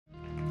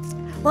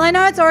Well, I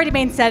know it's already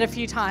been said a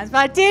few times, but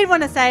I did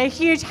want to say a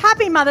huge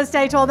happy Mother's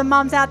Day to all the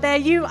mums out there.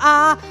 You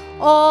are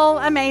all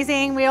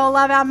amazing. We all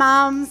love our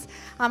mums.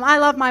 I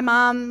love my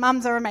mum.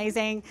 Mums are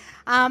amazing.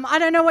 I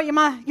don't know what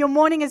your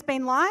morning has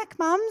been like,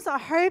 mums. I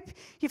hope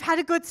you've had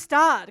a good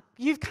start.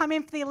 You've come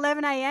in for the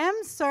 11 a.m,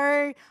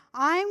 so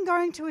I'm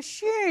going to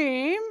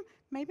assume,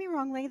 maybe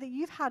wrongly, that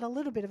you've had a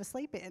little bit of a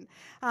sleep in.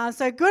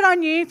 So good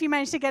on you if you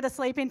managed to get a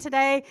sleep in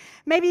today.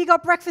 Maybe you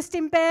got breakfast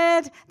in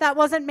bed. That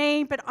wasn't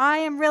me, but I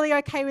am really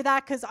okay with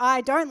that because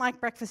I don't like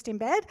breakfast in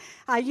bed.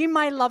 You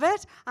may love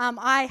it.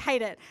 I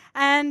hate it.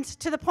 And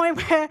to the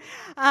point where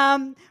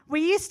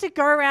we used to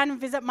go around and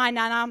visit my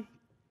nana,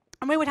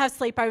 and we would have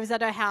sleepovers at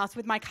her house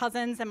with my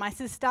cousins and my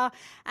sister,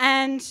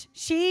 and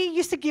she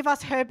used to give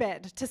us her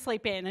bed to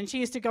sleep in, and she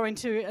used to go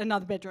into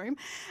another bedroom,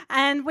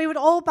 and we would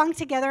all bunk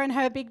together in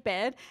her big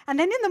bed. And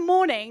then in the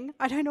morning,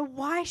 I don't know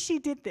why she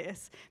did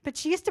this, but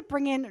she used to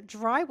bring in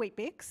dry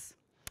Weet-Bix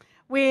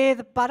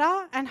with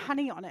butter and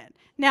honey on it.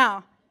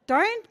 Now,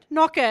 don't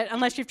knock it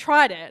unless you've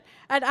tried it.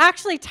 It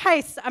actually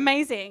tastes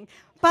amazing.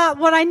 But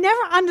what I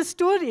never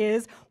understood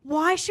is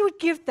why she would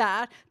give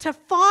that to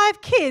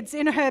 5 kids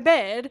in her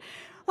bed.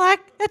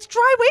 Like, it's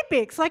dry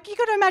Weet-Bix. Like, you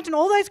got to imagine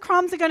all those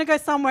crumbs are going to go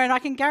somewhere, and I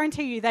can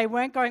guarantee you they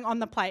weren't going on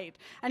the plate.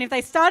 And if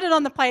they started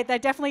on the plate, they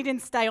definitely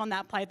didn't stay on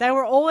that plate. They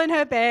were all in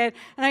her bed,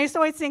 and I used to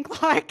always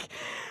think, like,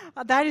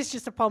 that is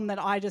just a problem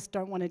that I just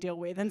don't want to deal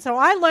with. And so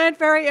I learned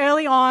very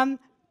early on,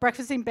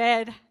 breakfast in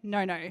bed,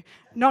 no,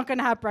 not going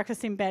to have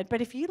breakfast in bed.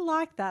 But if you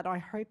like that, I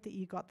hope that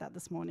you got that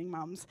this morning,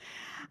 mums.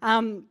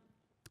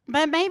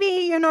 But maybe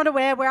you're not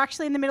aware, we're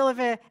actually in the middle of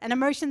an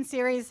emotion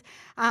series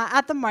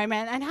at the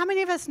moment. And how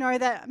many of us know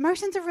that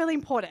emotions are really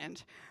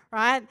important,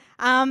 right?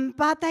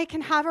 But they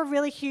can have a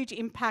really huge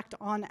impact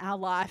on our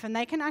life, and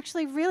they can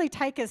actually really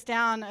take us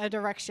down a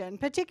direction,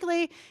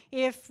 particularly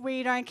if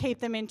we don't keep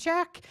them in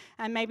check,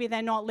 and maybe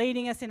they're not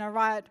leading us in a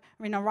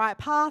right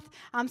path.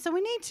 So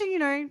we need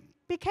to,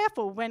 be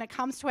careful when it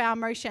comes to our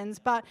emotions.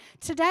 But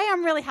today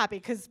I'm really happy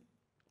because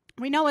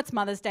we know it's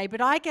Mother's Day,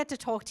 but I get to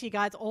talk to you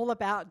guys all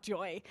about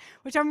joy,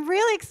 which I'm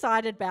really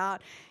excited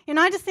about. And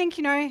I just think,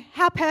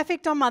 how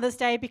perfect on Mother's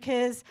Day,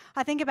 because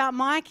I think about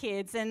my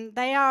kids and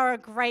they are a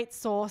great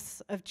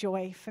source of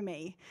joy for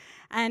me.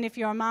 And if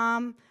you're a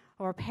mom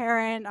or a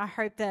parent, I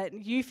hope that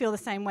you feel the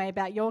same way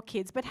about your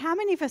kids. But how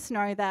many of us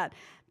know that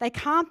they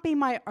can't be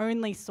my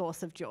only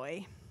source of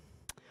joy,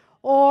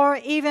 or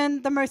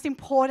even the most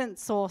important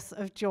source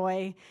of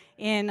joy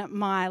in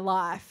my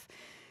life?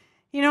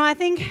 I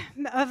think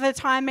of a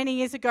time many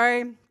years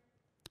ago,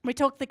 we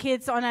took the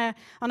kids on a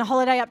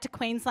holiday up to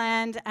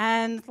Queensland,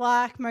 and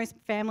like most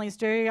families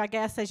do, I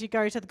guess, as you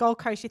go to the Gold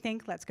Coast, you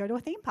think, let's go to a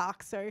theme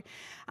park. So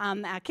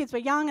our kids were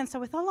young, and so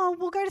we thought,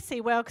 we'll go to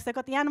SeaWorld because they've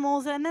got the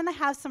animals, and then they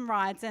have some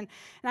rides. And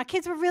our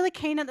kids were really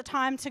keen at the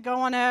time to go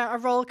on a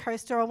roller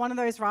coaster or one of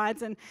those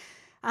rides, and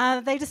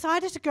they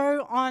decided to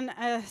go on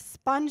a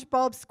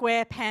SpongeBob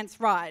SquarePants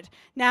ride.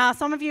 Now,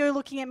 some of you are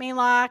looking at me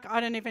like,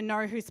 I don't even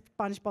know who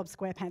SpongeBob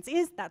SquarePants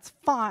is. That's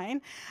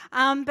fine.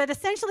 But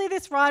essentially,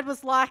 this ride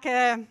was like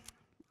a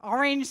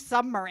orange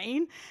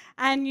submarine,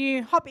 and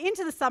you hop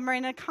into the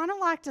submarine, and it kind of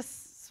like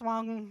just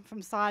swung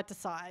from side to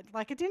side.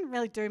 Like, it didn't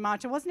really do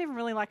much. It wasn't even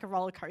really like a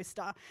roller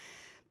coaster.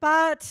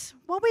 But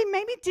what we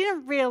maybe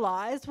didn't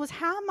realise was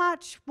how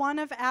much one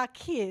of our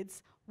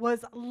kids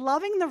was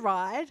loving the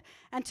ride,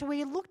 until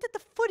we looked at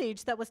the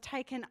footage that was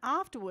taken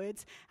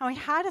afterwards, and we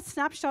had a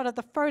snapshot of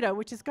the photo,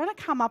 which is going to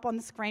come up on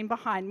the screen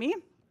behind me.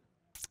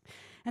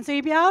 And so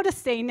you'll be able to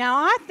see. Now,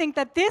 I think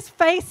that this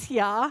face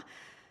here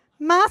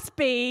must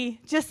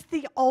be just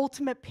the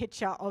ultimate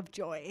picture of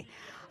joy.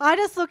 I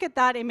just look at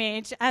that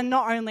image, and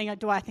not only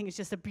do I think it's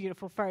just a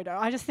beautiful photo,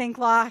 I just think,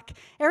 like,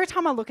 every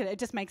time I look at it, it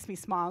just makes me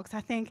smile, because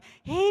I think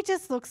he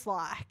just looks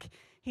like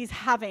he's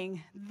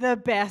having the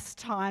best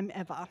time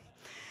ever.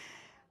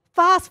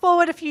 Fast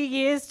forward a few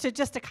years to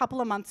just a couple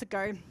of months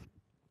ago,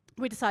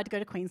 we decided to go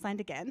to Queensland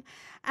again.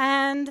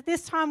 And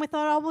this time we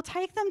thought, we'll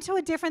take them to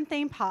a different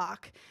theme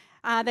park.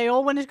 They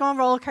all wanted to go on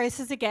roller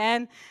coasters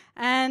again.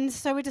 And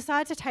so we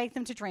decided to take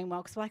them to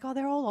Dreamworld, because we're like,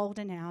 they're all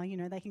older now,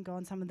 they can go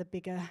on some of the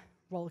bigger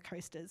roller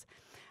coasters.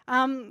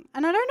 And I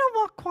don't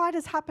know what quite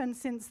has happened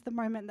since the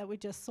moment that we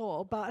just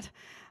saw, but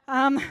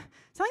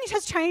something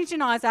has changed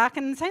in Isaac,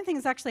 and the same thing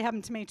has actually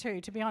happened to me too,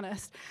 to be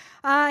honest.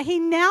 He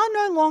now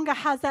no longer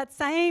has that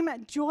same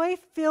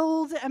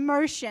joy-filled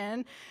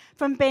emotion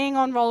from being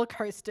on roller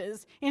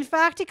coasters. In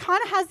fact, he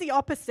kind of has the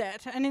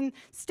opposite, and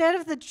instead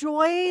of the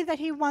joy that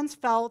he once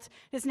felt,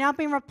 it's now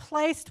been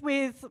replaced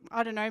with,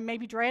 I don't know,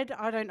 maybe dread,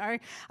 I don't know.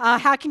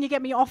 How can you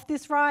get me off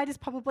this ride is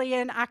probably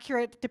an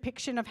accurate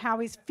depiction of how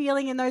he's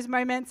feeling in those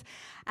moments.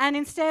 And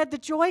instead, the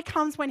joy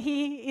comes when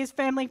he is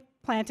firmly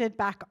planted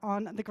back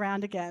on the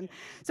ground again.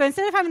 So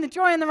instead of having the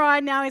joy on the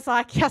ride, now he's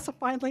like, yes,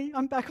 finally,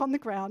 I'm back on the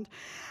ground.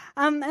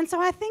 And so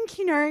I think,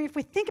 if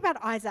we think about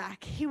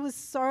Isaac, he was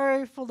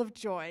so full of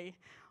joy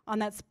on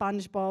that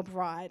SpongeBob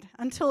ride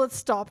until it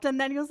stopped,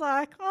 and then he was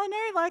like,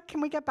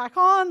 can we get back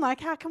on? Like,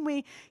 how can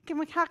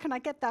I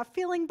get that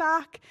feeling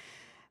back?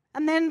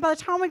 And then by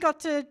the time we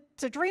got to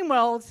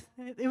Dreamworld,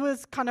 it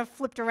was kind of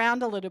flipped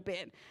around a little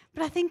bit.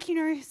 But I think,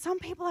 some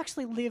people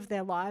actually live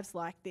their lives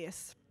like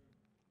this.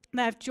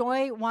 They have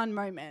joy one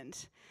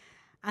moment,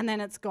 and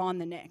then it's gone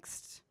the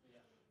next.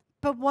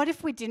 But what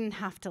if we didn't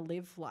have to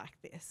live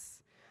like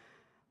this?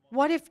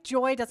 What if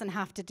joy doesn't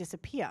have to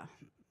disappear?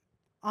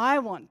 I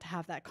want to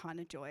have that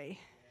kind of joy.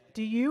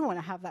 Do you want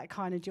to have that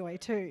kind of joy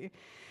too?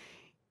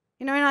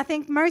 And I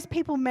think most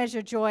people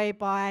measure joy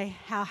by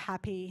how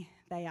happy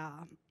they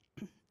are.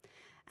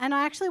 And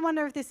I actually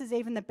wonder if this is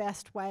even the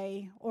best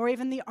way or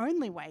even the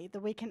only way that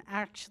we can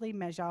actually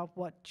measure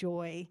what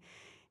joy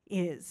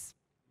is.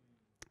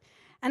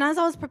 And as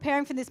I was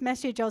preparing for this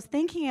message, I was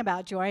thinking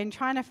about joy and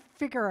trying to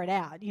figure it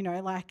out.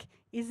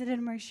 Is it an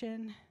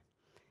emotion?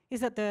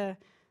 Is it the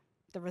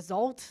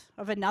result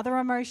of another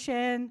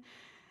emotion?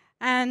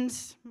 And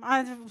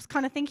I was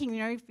kind of thinking,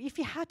 if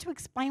you had to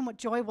explain what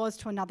joy was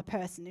to another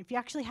person, if you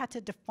actually had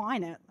to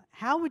define it,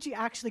 how would you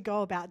actually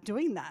go about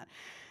doing that?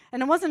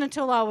 And it wasn't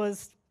until I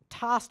was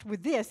tasked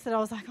with this that I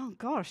was like, oh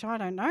gosh, I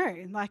don't know.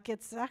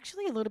 It's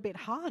actually a little bit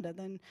harder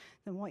than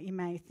what you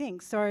may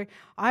think. So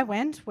I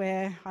went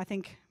where I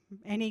think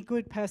any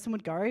good person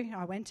would go.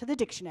 I went to the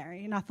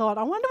dictionary and I thought,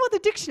 I wonder what the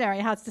dictionary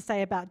has to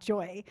say about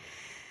joy.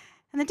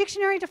 And the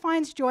dictionary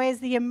defines joy as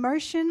the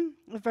emotion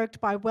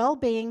evoked by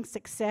well-being,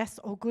 success,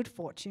 or good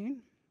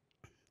fortune,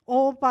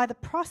 or by the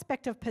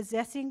prospect of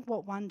possessing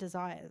what one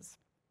desires.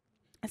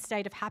 A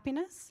state of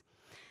happiness,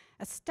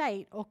 a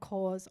state or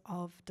cause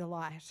of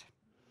delight.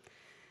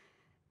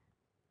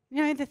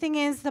 The thing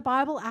is, the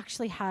Bible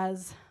actually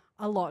has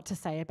a lot to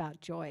say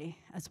about joy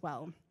as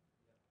well.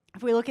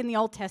 If we look in the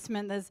Old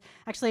Testament, there's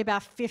actually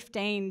about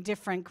 15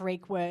 different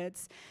Greek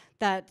words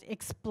that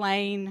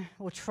explain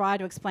or try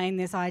to explain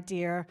this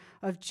idea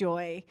of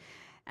joy.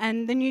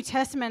 And the New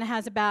Testament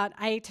has about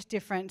 8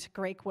 different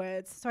Greek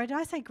words. Sorry, did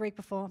I say Greek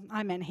before?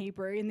 I meant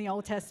Hebrew in the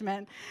Old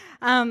Testament.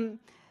 And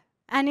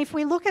if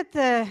we look at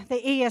the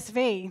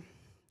ESV,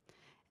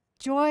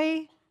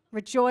 joy,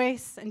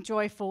 rejoice, and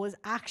joyful is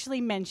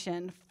actually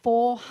mentioned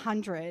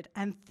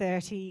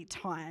 430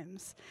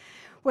 times.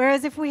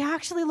 Whereas if we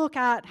actually look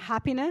at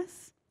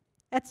happiness,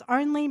 it's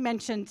only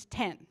mentioned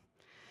 10.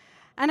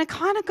 And it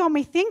kind of got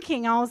me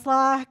thinking. I was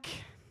like,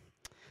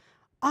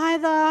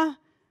 either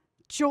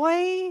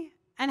joy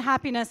and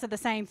happiness are the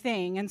same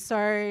thing, and so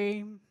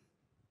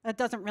it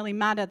doesn't really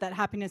matter that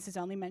happiness is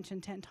only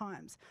mentioned 10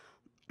 times.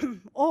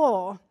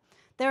 Or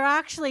they're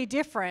actually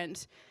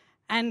different,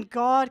 and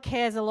God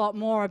cares a lot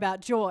more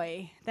about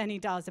joy than he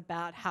does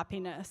about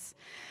happiness.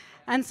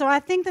 And so I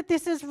think that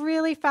this is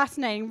really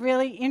fascinating,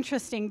 really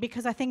interesting,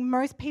 because I think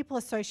most people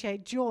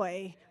associate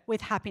joy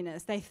with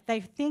happiness. They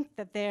think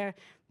that they're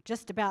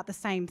just about the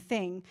same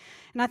thing.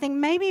 And I think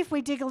maybe if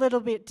we dig a little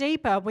bit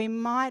deeper, we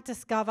might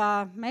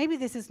discover maybe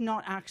this is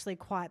not actually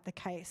quite the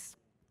case.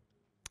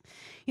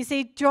 You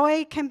see,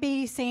 joy can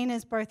be seen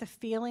as both a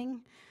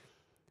feeling,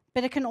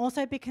 but it can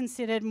also be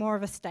considered more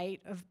of a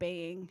state of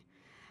being.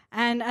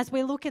 And as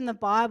we look in the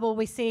Bible,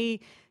 we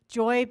see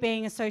joy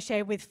being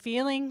associated with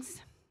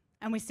feelings,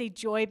 and we see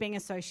joy being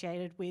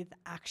associated with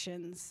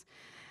actions.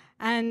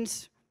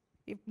 And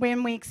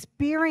when we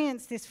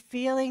experience this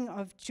feeling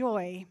of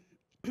joy,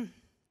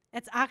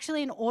 it's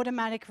actually an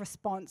automatic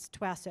response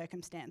to our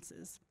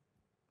circumstances.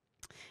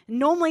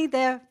 Normally,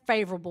 they're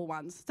favourable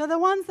ones. So the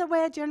ones that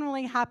we're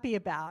generally happy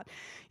about.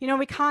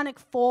 We can't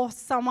force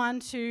someone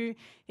to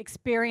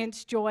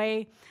experience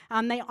joy.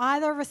 They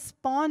either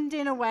respond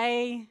in a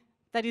way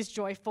that is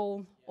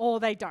joyful or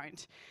they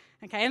don't.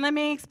 Okay, and let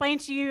me explain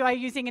to you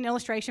using an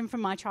illustration from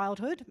my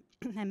childhood,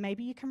 and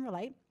maybe you can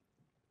relate.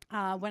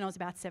 When I was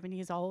about 7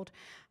 years old,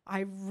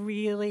 I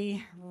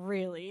really,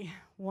 really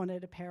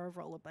wanted a pair of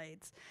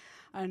rollerblades.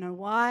 I don't know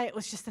why, it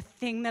was just a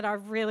thing that I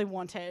really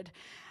wanted.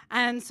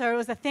 And so it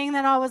was a thing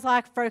that I was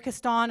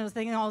focused on, it was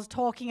the thing I was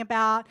talking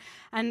about,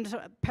 and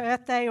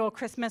birthday or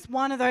Christmas,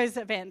 one of those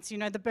events,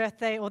 the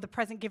birthday or the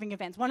present giving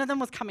events, one of them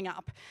was coming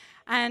up.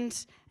 And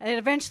it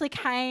eventually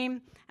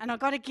came, and I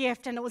got a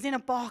gift, and it was in a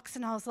box,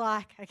 and I was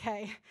like,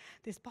 okay,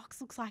 this box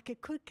looks like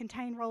it could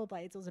contain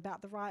rollerblades. It was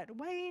about the right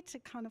weight, to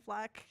kind of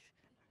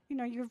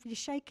you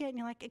shake it, and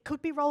you're like, it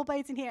could be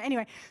rollerblades in here.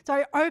 Anyway, so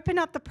I opened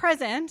up the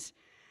present,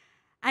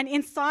 and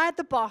inside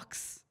the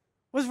box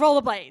was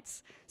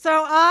rollerblades.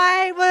 So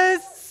I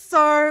was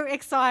so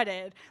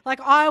excited.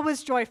 I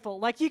was joyful.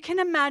 You can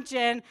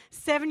imagine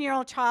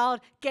 7-year-old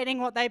child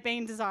getting what they've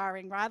been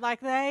desiring, right?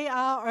 They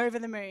are over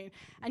the moon.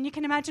 And you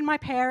can imagine my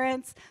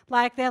parents,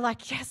 they're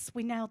like, yes,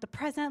 we nailed the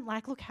present.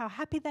 Look how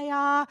happy they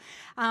are.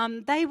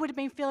 They would have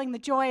been feeling the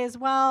joy as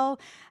well.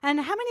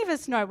 And how many of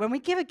us know when we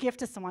give a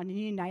gift to someone and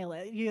you nail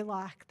it, you're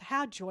like,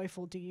 how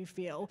joyful do you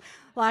feel?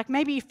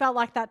 Maybe you felt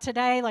like that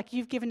today,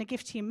 you've given a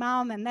gift to your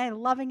mum and they're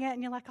loving it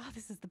and you're like, oh,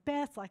 this is the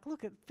best.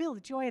 Look, feel the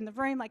joy in the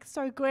room,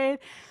 so good.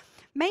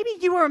 Maybe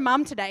you were a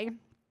mum today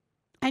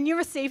and you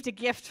received a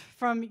gift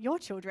from your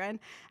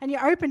children and you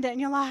opened it and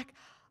you're like,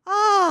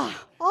 oh,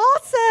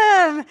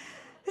 awesome.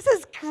 This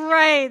is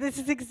great. This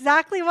is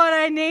exactly what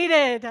I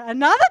needed.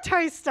 Another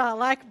toaster.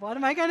 What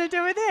am I going to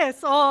do with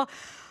this? Or,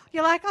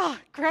 You're like, oh,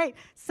 great,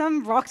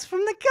 some rocks from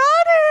the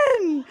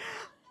garden.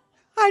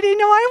 I didn't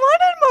know I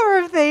wanted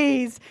more of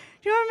these.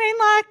 Do you know what I mean?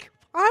 Like,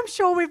 I'm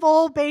sure we've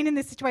all been in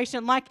this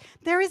situation. Like,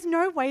 there is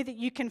no way that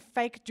you can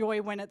fake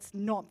joy when it's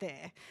not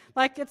there.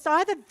 Like, it's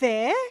either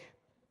there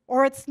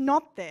or it's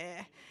not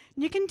there.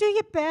 You can do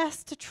your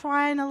best to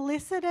try and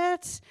elicit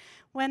it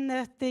when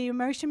the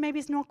emotion maybe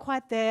is not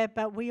quite there,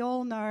 but we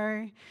all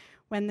know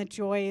when the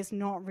joy is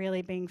not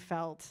really being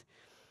felt.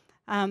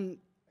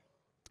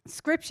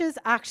 Scriptures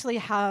actually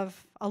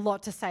have a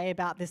lot to say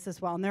about this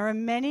as well. And there are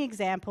many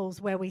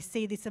examples where we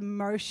see this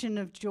emotion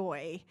of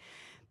joy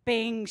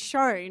being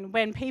shown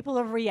when people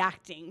are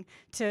reacting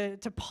to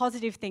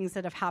positive things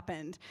that have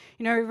happened.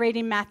 You know, we read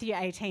in Matthew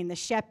 18, the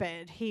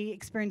shepherd, he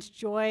experienced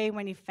joy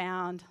when he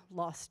found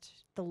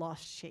the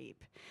lost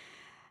sheep.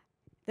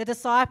 The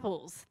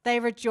disciples, they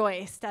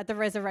rejoiced at the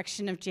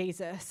resurrection of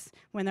Jesus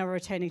when they were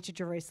returning to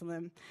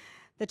Jerusalem.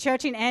 The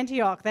church in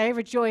Antioch, they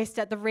rejoiced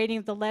at the reading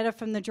of the letter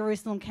from the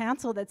Jerusalem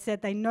Council that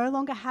said they no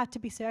longer had to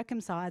be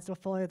circumcised or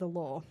follow the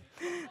law.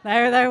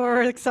 They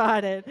were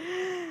excited.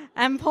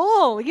 And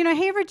Paul, you know,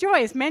 he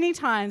rejoiced many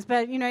times,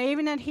 but, you know,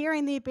 even at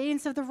hearing the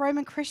obedience of the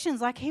Roman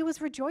Christians, like he was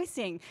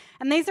rejoicing.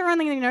 And these are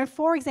only, you know,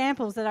 4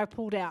 examples that I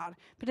pulled out,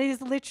 but it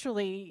is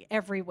literally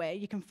everywhere.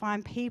 You can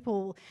find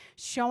people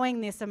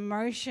showing this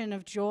emotion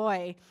of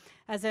joy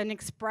as an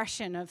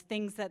expression of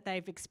things that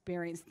they've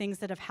experienced, things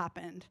that have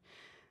happened.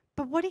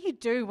 But what do you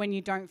do when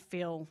you don't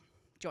feel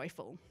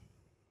joyful?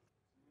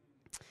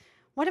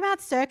 What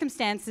about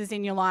circumstances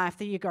in your life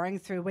that you're going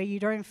through where you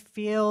don't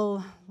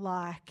feel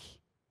like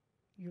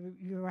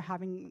you are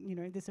having, you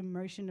know, this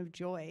emotion of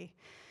joy?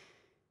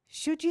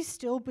 Should you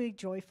still be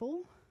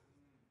joyful?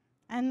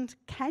 And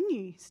can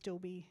you still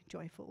be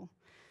joyful?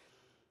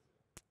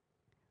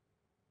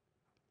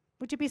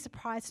 Would you be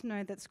surprised to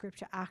know that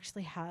Scripture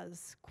actually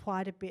has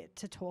quite a bit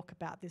to talk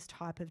about this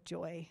type of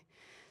joy?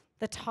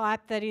 The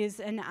type that is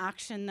an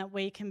action that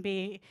we can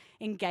be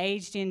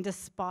engaged in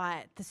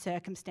despite the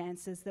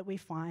circumstances that we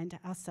find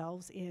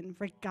ourselves in,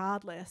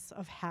 regardless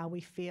of how we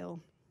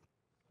feel.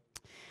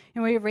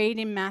 And we read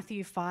in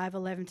Matthew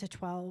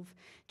 5:11-12,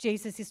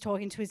 Jesus is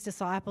talking to his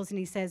disciples and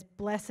he says,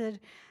 "Blessed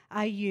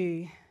are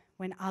you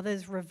when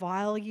others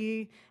revile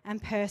you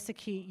and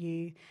persecute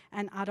you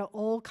and utter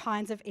all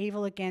kinds of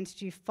evil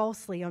against you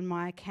falsely on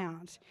my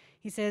account."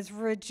 He says,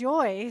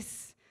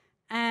 "Rejoice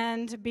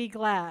and be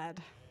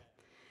glad."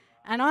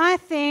 And I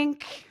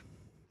think,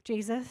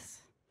 Jesus,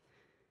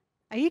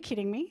 are you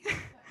kidding me?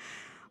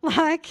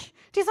 Like,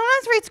 do you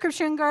sometimes read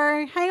Scripture and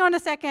go, hang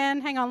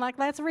on, like,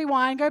 let's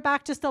rewind, go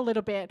back just a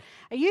little bit.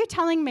 Are you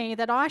telling me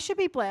that I should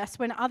be blessed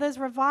when others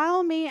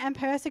revile me and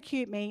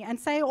persecute me and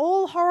say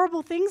all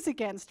horrible things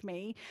against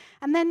me?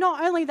 And then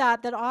not only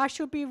that I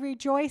should be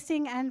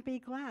rejoicing and be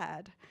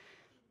glad?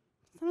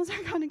 Sometimes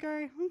I kind of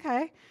go,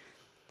 okay.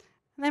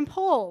 And then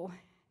Paul,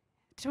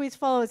 to his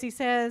followers, he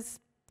says,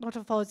 not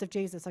to followers of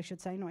Jesus, I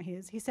should say, not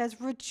his. He says,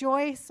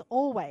 "Rejoice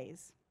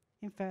always,"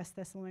 in 1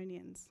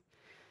 Thessalonians.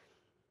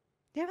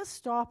 Do you ever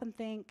stop and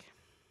think,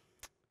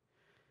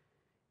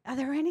 are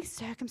there any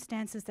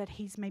circumstances that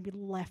he's maybe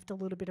left a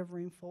little bit of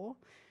room for?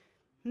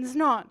 And there's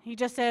not. He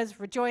just says,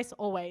 "Rejoice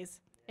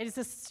always." It is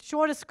the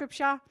shortest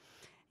scripture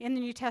in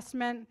the New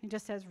Testament. He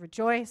just says,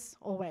 "Rejoice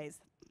always."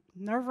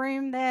 No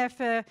room there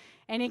for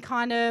any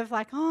kind of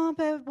like, oh,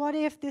 but what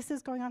if this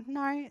is going on?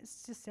 No, it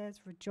just says,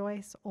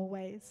 "Rejoice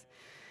always."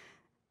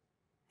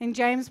 In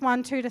James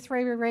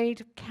 1:2-3 we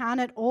read, "Count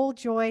it all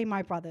joy,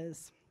 my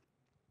brothers,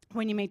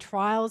 when you meet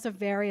trials of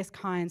various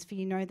kinds, for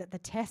you know that the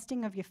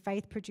testing of your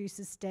faith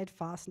produces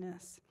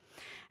steadfastness.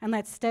 And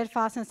let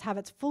steadfastness have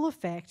its full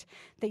effect,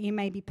 that you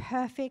may be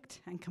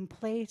perfect and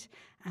complete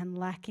and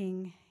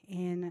lacking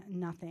in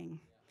nothing."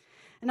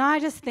 And I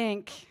just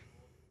think,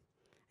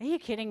 are you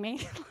kidding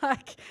me?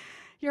 Like,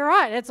 you're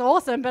right, it's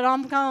awesome, but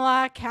I'm kind of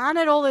like, count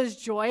it all as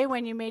joy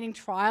when you're meeting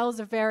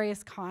trials of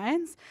various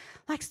kinds.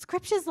 Like,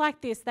 scriptures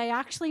like this, they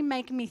actually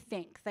make me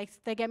think.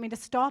 They get me to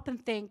stop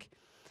and think,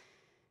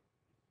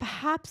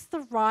 perhaps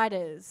the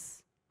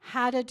writers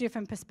had a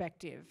different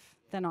perspective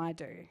than I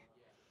do.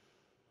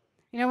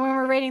 You know, when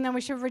we're reading them,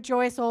 we should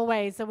rejoice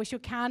always, that we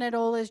should count it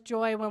all as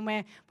joy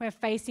when we're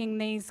facing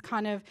these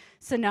kind of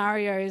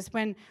scenarios,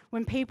 when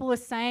people are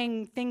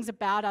saying things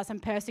about us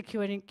and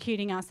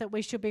persecuting us, that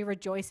we should be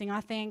rejoicing.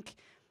 I think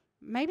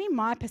maybe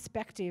my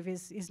perspective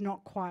is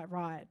not quite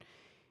right.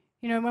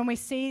 You know, when we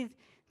see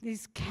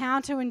these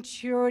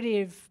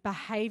counterintuitive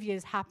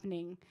behaviors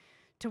happening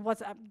to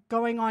what's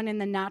going on in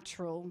the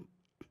natural,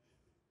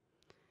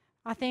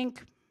 I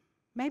think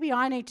maybe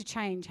I need to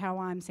change how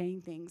I'm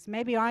seeing things.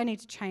 Maybe I need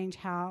to change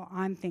how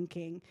I'm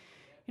thinking.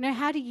 You know,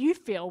 how do you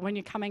feel when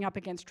you're coming up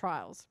against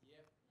trials?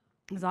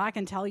 Because I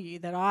can tell you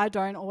that I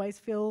don't always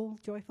feel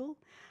joyful.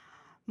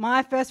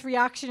 My first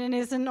reaction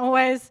isn't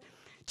always,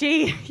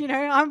 gee, you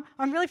know,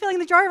 I'm really feeling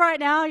the joy right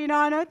now. You know,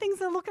 I know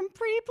things are looking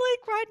pretty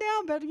bleak right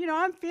now, but, you know,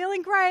 I'm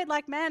feeling great.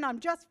 Like, man, I'm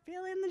just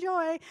feeling the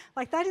joy.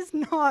 Like, that is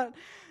not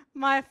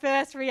my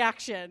first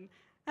reaction.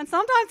 And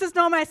sometimes it's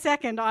not my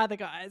second either,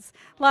 guys.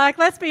 Like,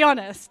 let's be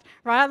honest,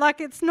 right?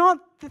 Like, it's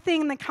not the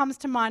thing that comes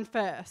to mind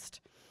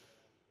first.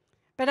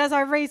 But as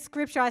I read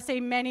scripture, I see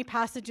many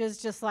passages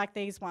just like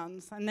these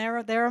ones, and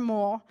there are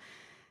more.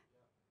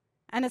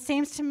 And it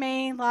seems to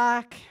me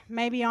like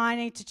maybe I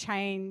need to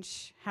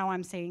change how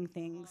I'm seeing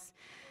things.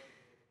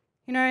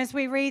 You know, as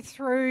we read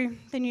through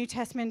the New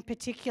Testament in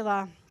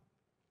particular,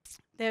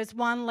 there's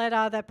one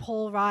letter that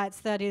Paul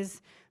writes that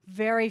is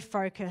very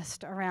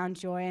focused around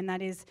joy, and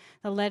that is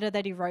the letter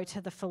that he wrote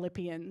to the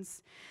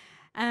Philippians.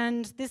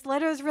 And this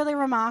letter is really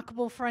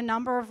remarkable for a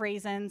number of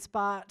reasons,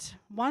 but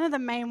one of the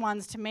main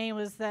ones to me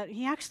was that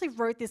he actually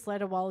wrote this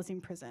letter while he was in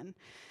prison.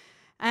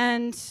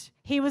 And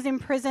he was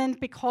imprisoned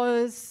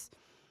because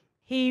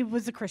he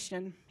was a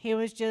Christian. He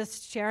was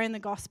just sharing the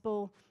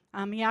gospel.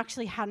 He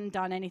actually hadn't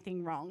done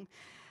anything wrong.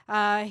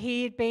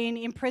 He had been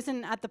in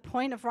prison at the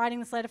point of writing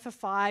this letter for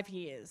 5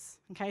 years.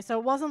 Okay, so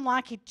it wasn't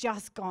like he'd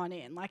just gone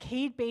in. Like,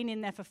 he'd been in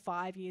there for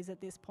 5 years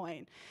at this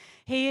point.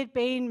 He had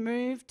been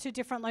moved to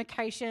different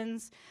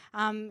locations,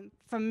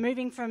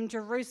 moving from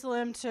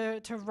Jerusalem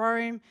to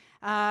Rome.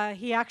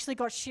 He actually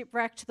got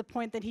shipwrecked to the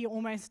point that he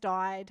almost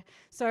died.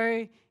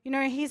 So, you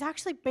know, he's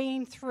actually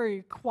been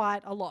through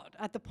quite a lot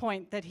at the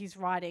point that he's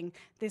writing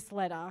this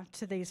letter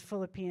to these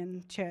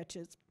Philippian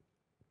churches.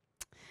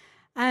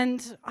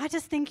 And I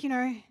just think, you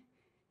know,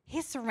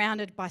 he's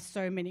surrounded by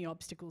so many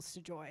obstacles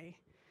to joy.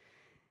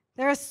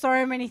 There are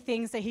so many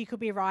things that he could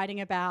be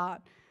writing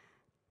about,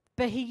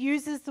 but he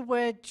uses the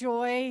word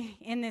joy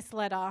in this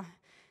letter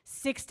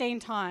 16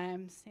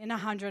 times in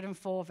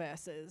 104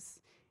 verses.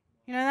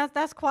 You know,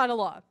 that's quite a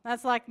lot.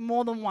 That's like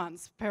more than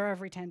once per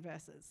every 10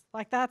 verses.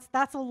 Like,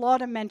 that's a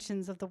lot of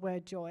mentions of the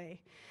word joy.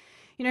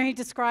 You know, he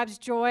describes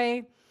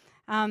joy.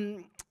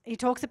 He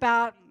talks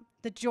about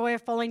the joy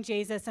of following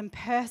Jesus and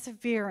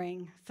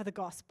persevering for the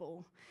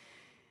gospel.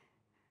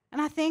 And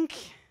I think,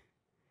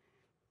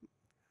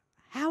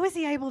 how is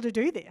he able to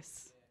do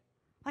this?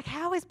 Like,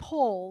 how is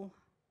Paul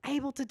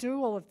able to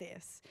do all of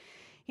this?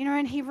 You know,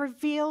 and he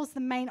reveals the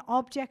main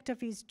object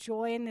of his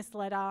joy in this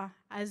letter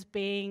as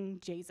being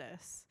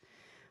Jesus.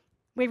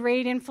 We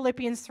read in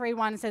Philippians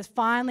 3:1, it says,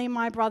 "Finally,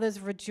 my brothers,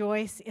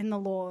 rejoice in the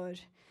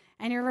Lord."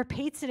 And he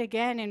repeats it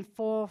again in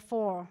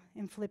 4:4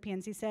 in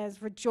Philippians. He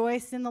says,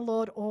 "Rejoice in the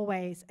Lord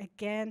always.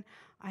 Again,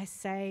 I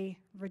say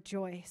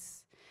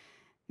rejoice."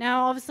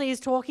 Now, obviously,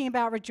 he's talking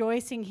about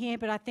rejoicing here,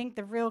 but I think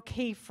the real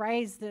key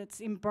phrase that's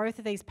in both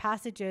of these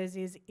passages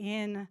is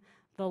 "in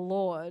the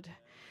Lord."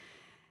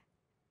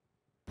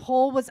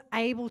 Paul was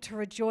able to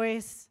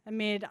rejoice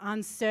amid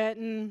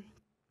uncertain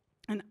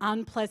and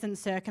unpleasant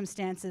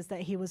circumstances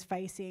that he was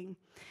facing,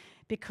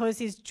 because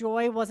his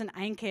joy wasn't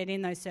anchored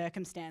in those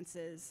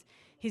circumstances.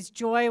 His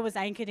joy was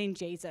anchored in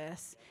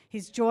Jesus.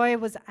 His joy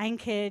was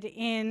anchored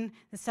in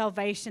the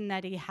salvation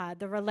that he had,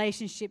 the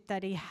relationship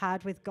that he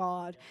had with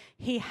God.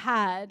 He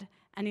had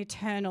an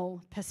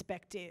eternal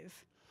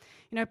perspective.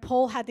 You know,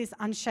 Paul had this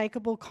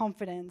unshakable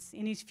confidence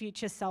in his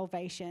future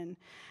salvation.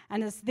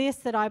 And it's this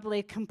that I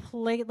believe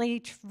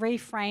completely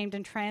reframed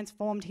and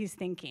transformed his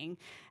thinking.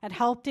 It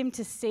helped him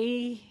to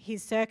see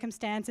his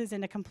circumstances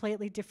in a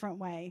completely different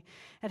way.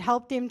 It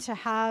helped him to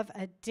have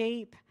a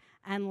deep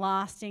and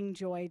lasting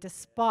joy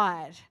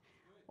despite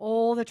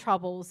all the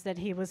troubles that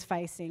he was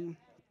facing.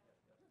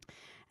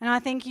 And I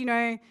think, you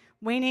know,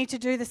 we need to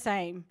do the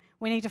same.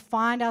 We need to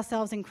find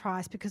ourselves in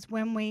Christ, because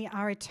when we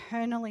are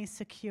eternally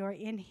secure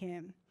in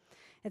him,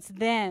 it's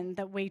then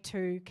that we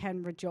too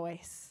can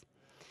rejoice.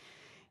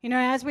 You know,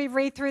 as we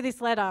read through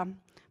this letter,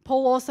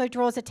 Paul also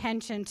draws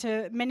attention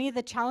to many of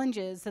the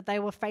challenges that they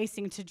were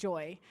facing to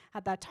joy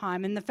at that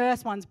time. And the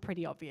first one's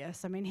pretty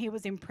obvious. I mean, he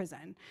was in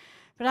prison.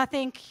 But I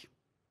think,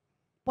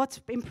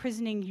 what's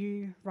imprisoning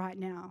you right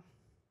now?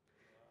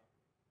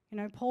 You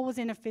know, Paul was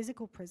in a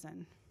physical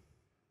prison.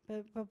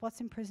 But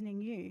what's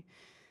imprisoning you?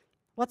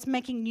 What's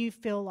making you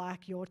feel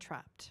like you're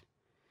trapped?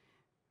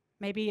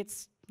 Maybe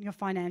it's your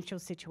financial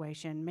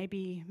situation.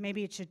 Maybe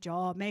it's your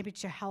job. Maybe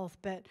it's your health.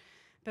 But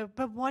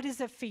what is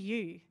it for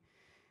you?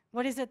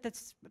 What is it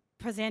that's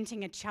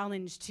presenting a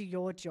challenge to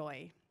your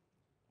joy?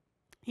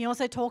 He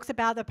also talks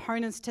about the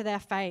opponents to their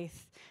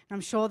faith. And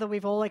I'm sure that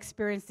we've all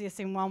experienced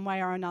this in one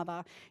way or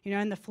another. You know,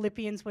 and the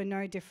Philippians were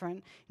no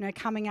different. You know,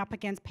 coming up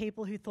against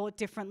people who thought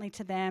differently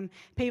to them,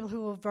 people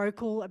who were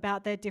vocal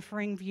about their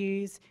differing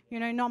views. You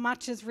know, not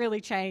much has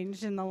really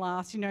changed in the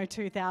last,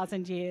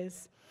 2,000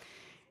 years.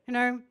 You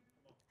know,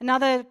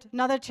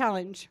 another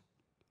challenge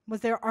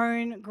was their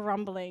own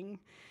grumbling.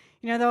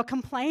 You know, they were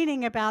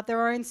complaining about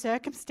their own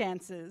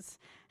circumstances.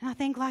 And I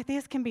think like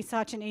this can be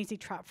such an easy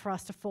trap for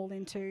us to fall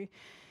into.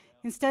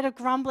 Instead of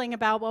grumbling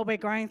about what we're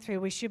going through,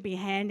 we should be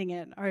handing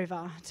it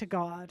over to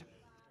God.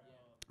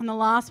 And the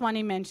last one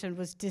he mentioned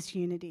was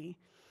disunity.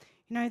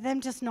 You know, them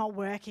just not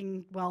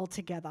working well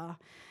together.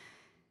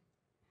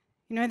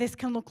 You know, this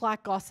can look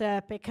like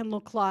gossip. It can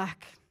look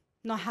like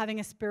not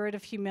having a spirit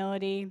of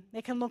humility.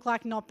 It can look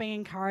like not being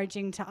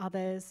encouraging to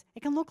others.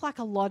 It can look like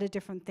a lot of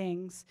different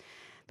things.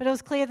 But it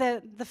was clear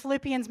that the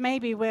Philippians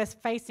maybe were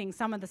facing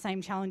some of the same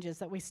challenges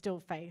that we still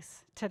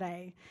face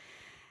today.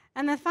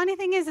 And the funny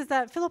thing is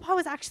that Philippi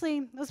was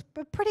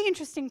a pretty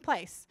interesting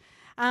place.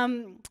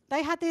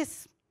 They had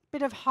this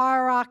bit of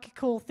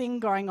hierarchical thing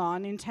going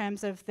on in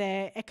terms of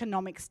their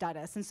economic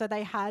status. And so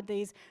they had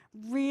these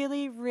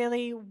really,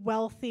 really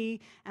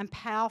wealthy and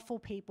powerful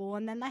people,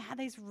 and then they had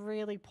these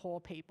really poor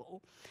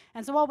people.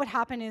 And so what would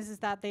happen is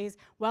that these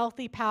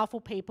wealthy, powerful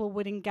people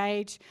would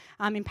engage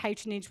in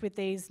patronage with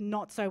these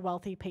not so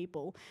wealthy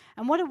people.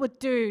 And what it would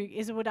do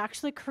is it would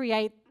actually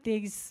create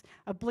these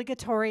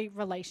obligatory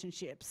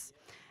relationships.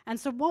 And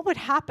so what would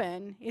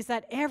happen is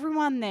that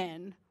everyone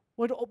then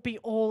would be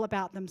all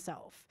about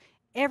themselves.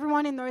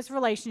 Everyone in those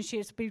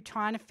relationships would be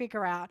trying to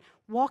figure out,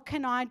 what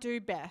can I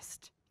do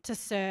best to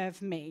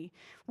serve me?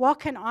 What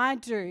can I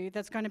do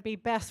that's going to be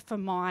best for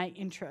my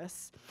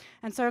interests?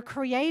 And so it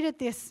created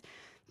this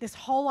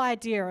whole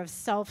idea of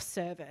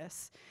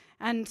self-service.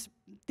 And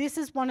this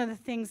is one of the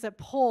things that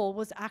Paul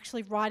was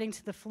actually writing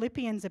to the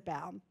Philippians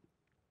about,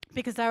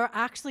 because they were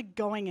actually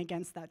going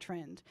against that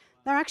trend.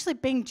 They're actually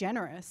being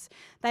generous.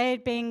 They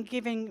had been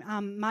giving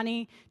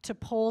money to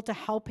Paul to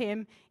help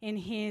him in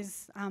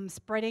his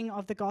spreading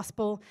of the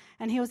gospel.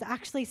 And he was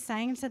actually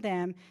saying to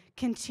them,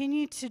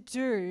 continue to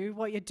do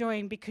what you're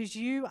doing because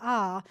you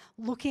are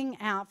looking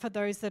out for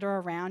those that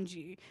are around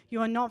you.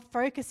 You are not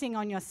focusing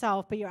on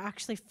yourself, but you're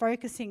actually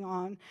focusing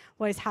on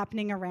what is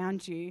happening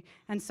around you.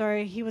 And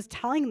so he was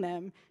telling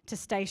them to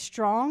stay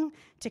strong,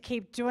 to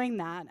keep doing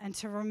that, and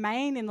to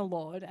remain in the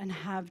Lord and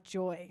have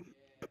joy.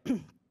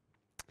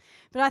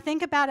 But I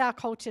think about our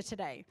culture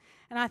today,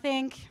 and I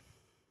think,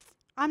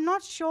 I'm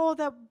not sure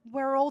that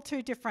we're all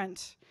too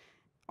different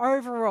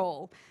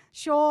overall.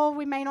 Sure,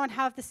 we may not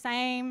have the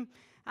same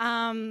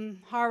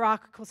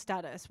hierarchical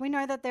status. We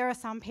know that there are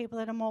some people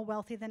that are more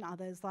wealthy than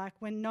others, like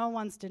when no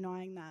one's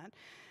denying that.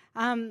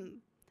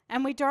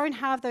 And we don't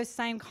have those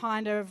same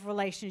kind of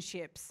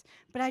relationships.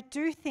 But I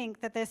do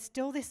think that there's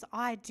still this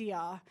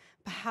idea,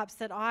 perhaps,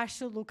 that I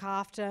should look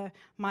after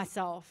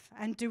myself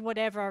and do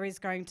whatever is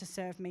going to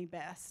serve me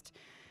best.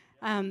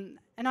 And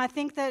I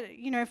think that,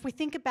 if we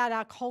think about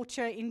our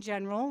culture in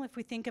general, if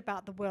we think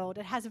about the world,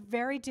 it has a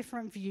very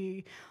different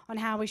view on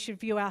how we should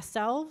view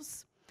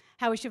ourselves,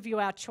 how we should view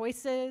our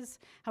choices,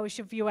 how we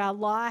should view our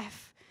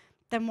life,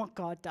 than what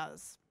God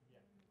does.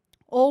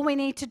 All we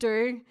need to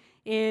do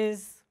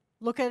is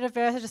look at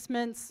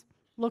advertisements,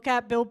 look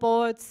at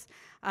billboards,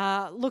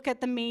 look at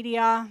the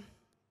media,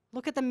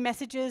 look at the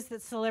messages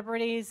that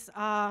celebrities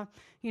are,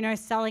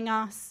 selling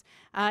us.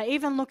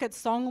 Even look at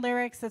song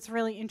lyrics. That's a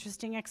really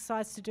interesting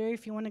exercise to do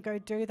if you want to go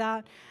do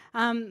that.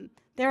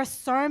 There are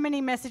so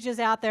many messages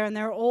out there, and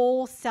they're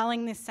all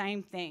selling the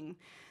same thing.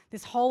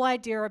 This whole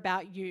idea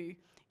about you.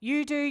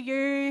 You do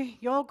you,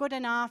 you're good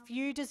enough,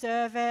 you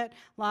deserve it,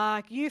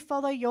 like you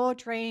follow your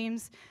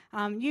dreams,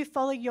 you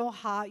follow your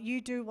heart,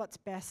 you do what's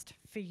best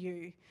for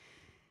you.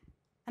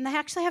 And they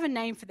actually have a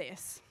name for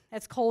this.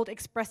 It's called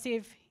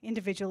expressive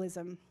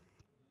individualism.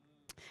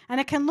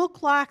 And it can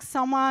look like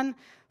someone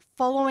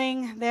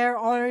following their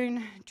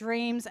own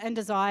dreams and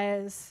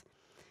desires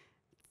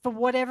for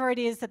whatever it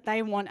is that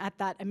they want at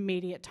that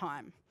immediate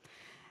time.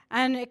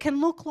 And it can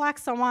look like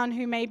someone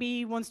who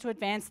maybe wants to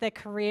advance their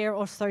career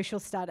or social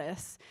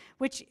status,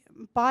 which,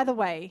 by the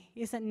way,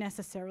 isn't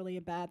necessarily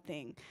a bad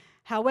thing.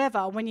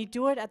 However, when you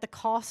do it at the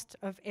cost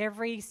of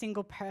every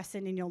single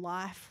person in your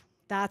life,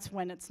 that's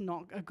when it's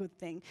not a good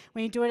thing.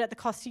 When you do it at the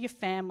cost of your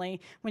family,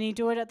 when you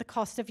do it at the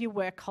cost of your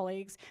work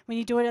colleagues, when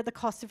you do it at the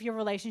cost of your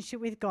relationship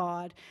with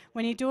God,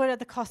 when you do it at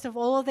the cost of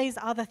all of these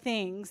other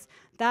things,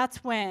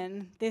 that's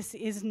when this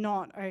is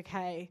not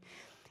okay.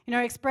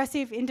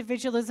 Expressive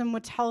individualism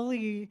would tell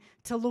you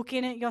to look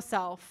in at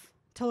yourself,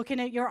 to look in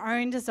at your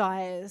own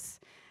desires,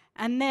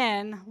 and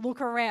then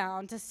look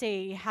around to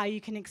see how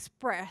you can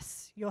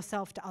express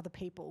yourself to other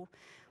people.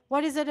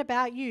 What is it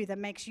about you that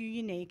makes you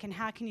unique, and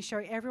how can you show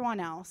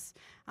everyone else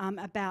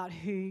about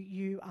who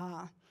you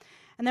are?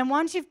 And then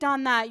once you've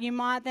done that, you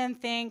might then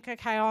think,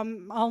 okay,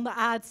 I'll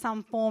add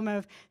some form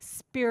of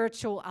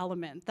spiritual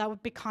element. That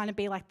would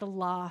be like the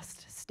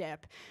last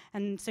step.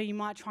 And so you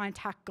might try and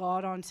tack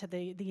God onto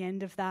the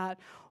end of that.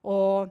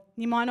 Or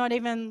you might not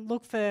even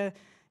look for,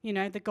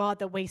 the God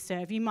that we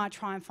serve. You might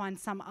try and find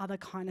some other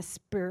kind of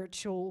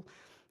spiritual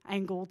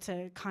angle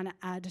to kind of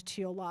add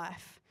to your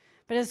life.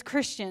 But as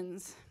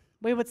Christians,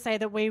 we would say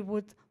that we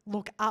would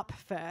look up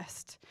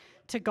first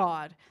to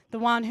God, the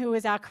one who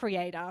is our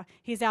creator.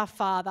 He's our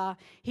Father.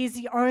 He's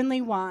the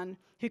only one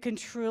who can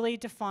truly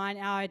define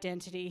our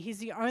identity. He's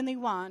the only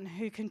one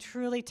who can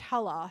truly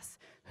tell us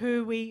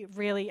who we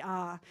really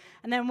are.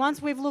 And then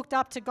once we've looked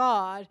up to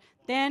God,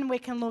 then we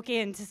can look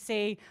in to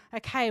see,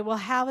 okay, well,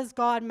 how has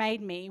God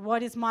made me?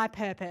 What is my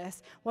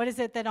purpose? What is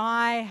it that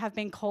I have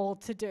been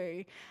called to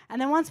do?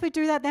 And then once we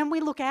do that, then we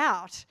look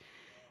out.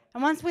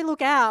 And once we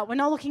look out, we're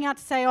not looking out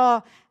to say,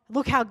 oh,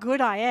 look how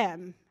good I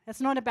am. It's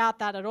not about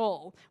that at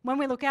all. When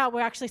we look out,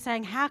 we're actually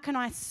saying, how can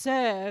I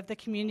serve the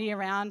community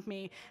around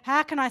me?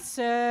 How can I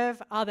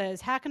serve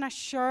others? How can I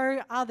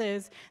show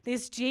others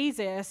this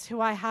Jesus who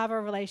I have a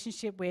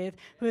relationship with,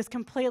 who has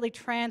completely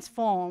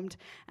transformed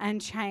and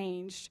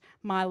changed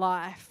my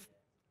life?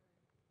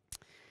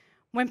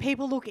 When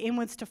people look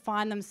inwards to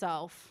find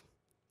themselves,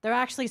 they're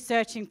actually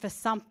searching for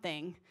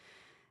something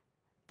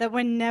that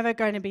we're never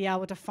going to be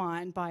able to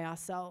find by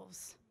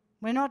ourselves.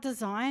 We're not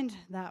designed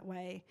that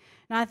way.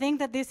 And I think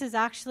that this is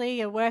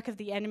actually a work of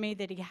the enemy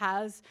that he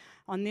has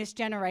on this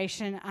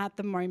generation at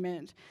the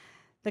moment.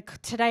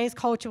 Today's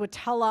culture would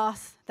tell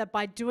us that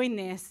by doing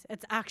this,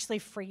 it's actually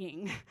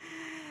freeing.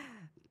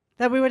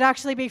 That we would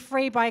actually be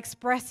free by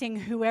expressing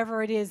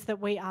whoever it is that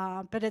we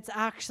are, but it's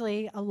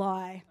actually a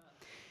lie.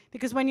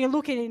 Because when you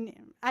look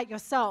at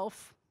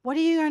yourself, what are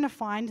you going to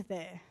find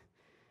there?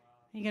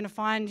 You're going to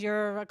find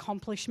your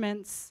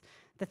accomplishments,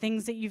 the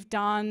things that you've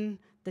done,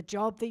 the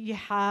job that you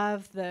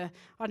have,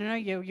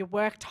 your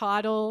work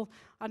title,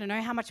 I don't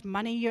know how much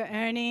money you're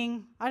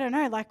earning. I don't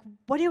know,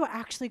 what are you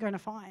actually going to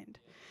find?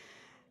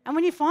 And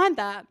when you find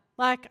that,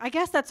 I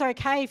guess that's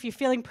okay if you're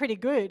feeling pretty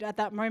good at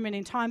that moment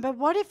in time, but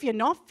what if you're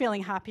not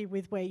feeling happy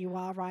with where you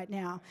are right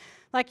now?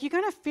 You're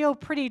going to feel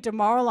pretty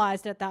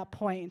demoralized at that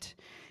point.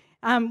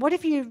 What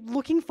if you're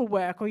looking for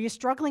work, or you're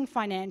struggling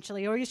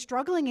financially, or you're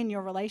struggling in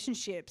your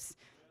relationships?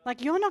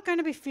 You're not going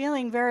to be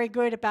feeling very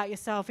good about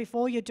yourself if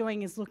all you're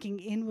doing is looking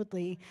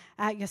inwardly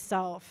at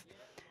yourself.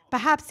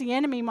 Perhaps the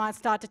enemy might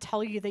start to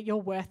tell you that you're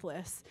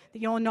worthless, that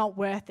you're not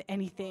worth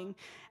anything.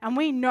 And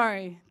we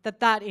know that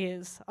that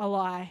is a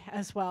lie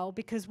as well,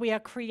 because we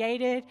are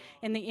created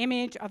in the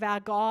image of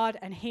our God,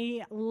 and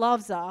he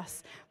loves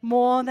us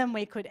more than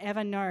we could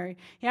ever know.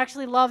 He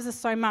actually loves us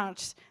so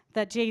much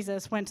that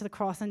Jesus went to the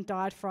cross and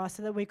died for us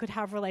so that we could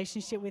have a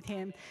relationship with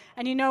him.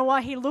 And you know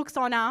what? He looks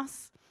on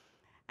us,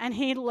 and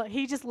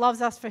he just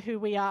loves us for who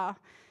we are.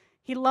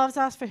 He loves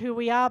us for who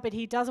we are, but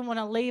he doesn't want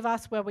to leave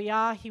us where we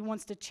are. He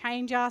wants to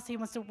change us. He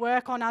wants to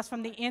work on us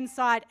from the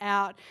inside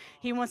out.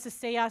 He wants to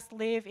see us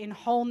live in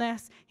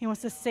wholeness. He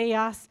wants to see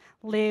us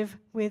live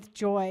with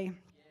joy.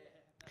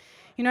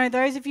 You know,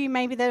 those of you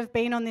maybe that have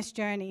been on this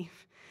journey,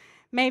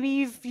 maybe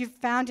you've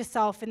found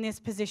yourself in this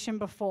position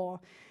before.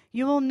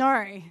 You will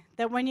know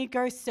that when you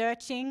go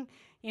searching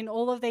in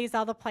all of these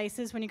other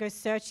places, when you go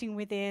searching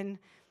within,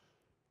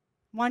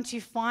 once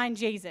you find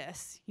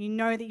Jesus, you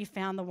know that you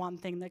found the one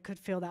thing that could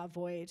fill that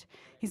void.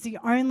 He's the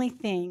only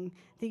thing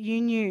that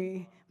you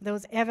knew that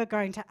was ever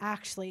going to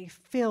actually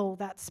fill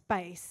that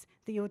space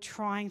that you're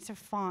trying to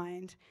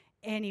find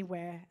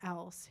anywhere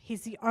else.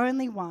 He's the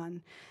only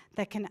one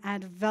that can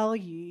add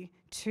value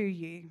to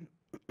you.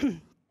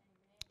 You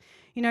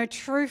know,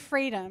 true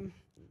freedom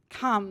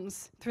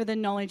comes through the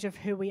knowledge of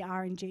who we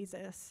are in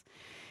Jesus.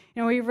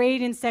 You know, we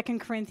read in 2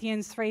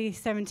 Corinthians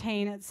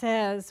 3:17, it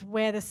says,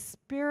 where the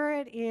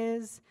Spirit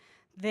is,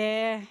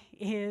 there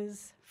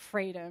is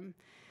freedom.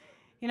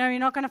 You know,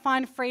 you're not going to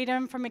find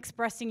freedom from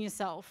expressing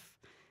yourself.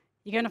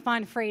 You're going to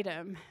find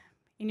freedom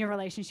in your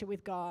relationship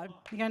with God.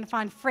 You're going to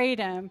find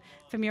freedom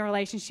from your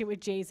relationship with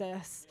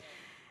Jesus.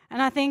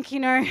 And I think, you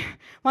know,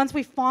 once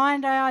we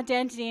find our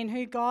identity in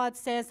who God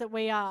says that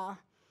we are,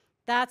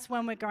 that's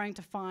when we're going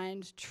to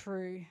find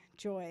true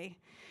joy.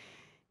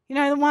 You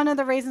know, one of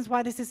the reasons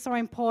why this is so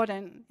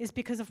important is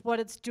because of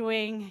what it's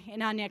doing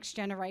in our next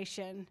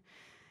generation.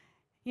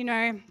 You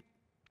know,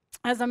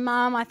 as a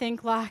mum, I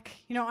think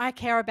I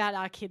care about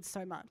our kids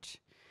so much.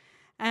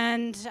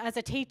 And as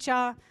a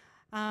teacher,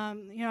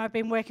 I've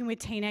been working with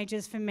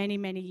teenagers for many,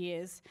 many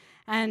years,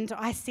 and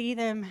I see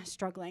them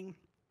struggling.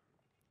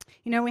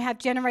 You know, we have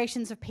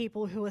generations of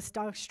people who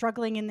are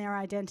struggling in their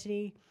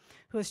identity,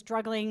 who are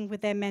struggling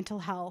with their mental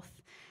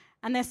health,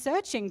 and they're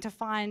searching to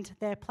find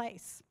their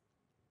place.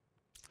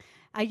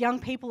 Our young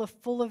people are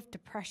full of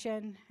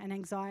depression and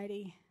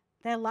anxiety.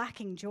 They're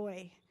lacking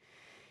joy.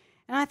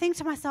 And I think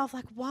to myself,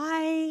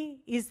 why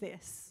is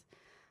this?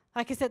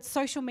 Is it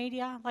social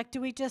media?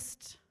 Do we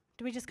just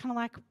kind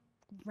of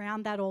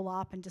round that all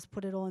up and just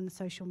put it all in the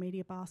social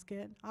media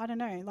basket? I don't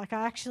know.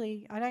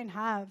 I don't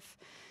have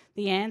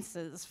the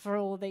answers for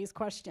all of these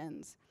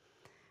questions.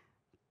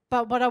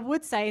 But what I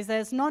would say is that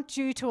it's not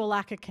due to a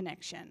lack of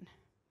connection,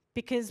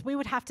 because we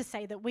would have to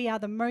say that we are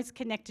the most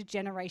connected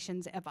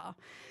generations ever.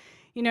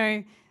 You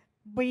know,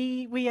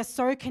 we are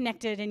so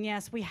connected, and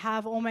yes, we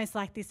have almost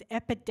this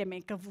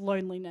epidemic of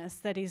loneliness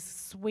that is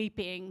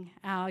sweeping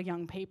our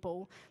young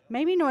people.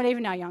 Maybe not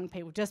even our young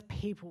people, just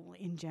people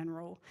in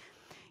general.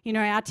 You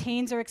know, our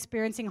teens are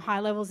experiencing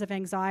high levels of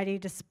anxiety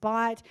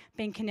despite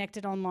being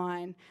connected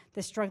online.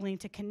 They're struggling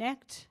to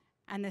connect,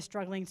 and they're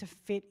struggling to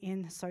fit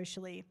in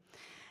socially.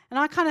 And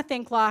I kind of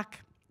think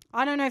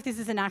I don't know if this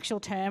is an actual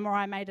term or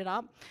I made it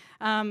up,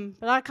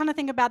 but I kind of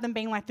think about them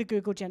being the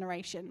Google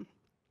generation.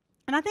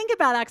 And I think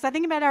about that because I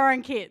think about our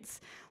own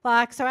kids.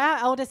 So our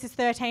eldest is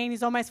 13,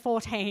 he's almost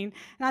 14.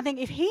 And I think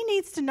if he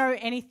needs to know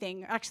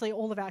anything, actually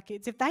all of our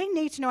kids, if they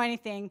need to know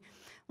anything,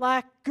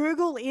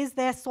 Google is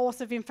their source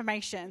of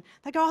information.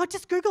 They go,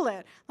 just Google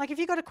it. If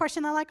you've got a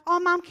question, they're like, oh,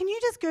 Mum, can you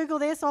just Google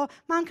this? Or,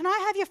 Mum, can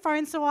I have your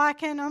phone so I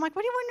can? And I'm like,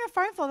 what do you want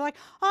your phone for? They're like,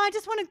 oh, I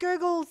just want to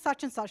Google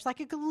such and such.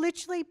 It could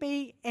literally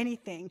be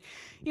anything.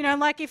 You know,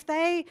 if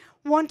they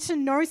want to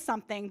know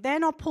something, they're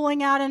not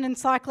pulling out an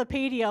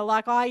encyclopedia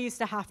like I used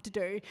to have to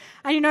do.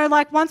 And, you know,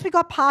 once we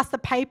got past the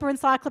paper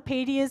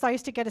encyclopedias, I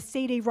used to get a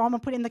CD-ROM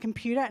and put it in the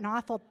computer, and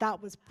I thought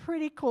that was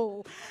pretty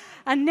cool.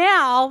 And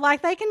now,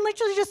 they can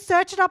literally just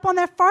search it up on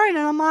their phone,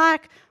 and I'm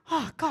like,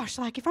 oh gosh,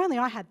 like if only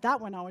I had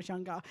that when I was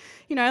younger.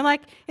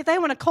 Like if they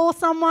want to call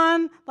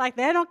someone, like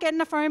they're not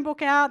getting a phone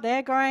book out,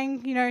 they're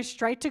going,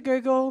 straight to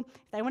Google.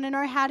 If they want to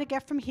know how to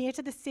get from here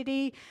to the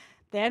city,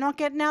 they're not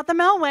getting out the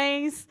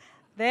Melways,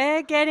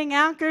 they're getting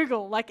out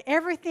Google. Like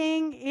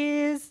everything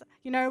is,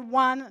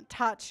 one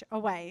touch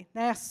away.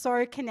 They're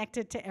so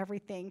connected to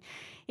everything.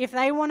 If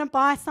they want to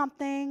buy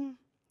something,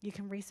 you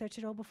can research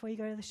it all before you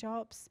go to the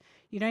shops.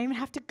 You don't even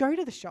have to go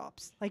to the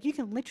shops. Like you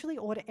can literally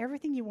order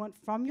everything you want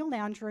from your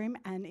lounge room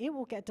and it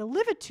will get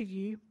delivered to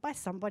you by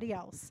somebody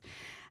else.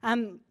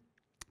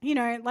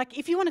 Like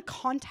if you want to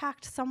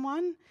contact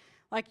someone,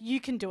 like you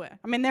can do it.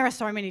 I mean, there are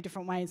so many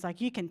different ways. Like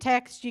you can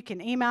text, you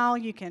can email,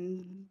 you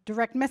can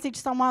direct message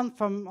someone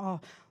from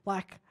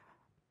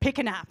pick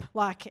an app,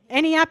 like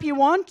any app you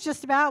want,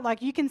 just about,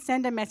 like you can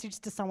send a message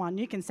to someone.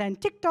 You can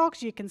send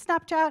TikToks, you can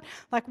Snapchat,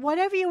 like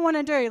whatever you want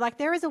to do. Like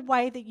there is a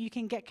way that you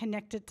can get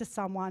connected to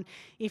someone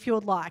if you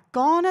would like.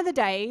 Gone are the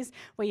days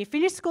where you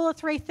finish school at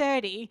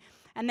 3:30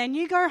 and then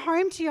you go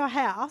home to your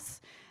house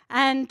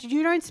and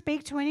you don't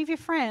speak to any of your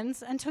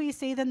friends until you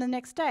see them the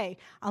next day.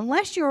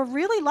 Unless you're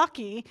really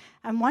lucky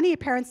and one of your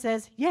parents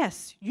says,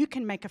 yes, you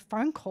can make a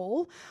phone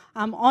call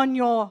on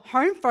your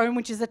home phone,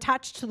 which is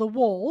attached to the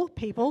wall,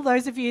 people,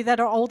 those of you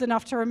that are old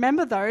enough to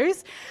remember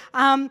those.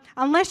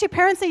 Unless your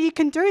parents say you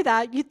can do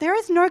that, there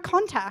is no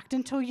contact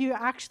until you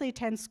actually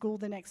attend school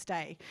the next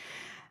day.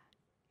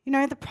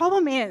 The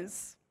problem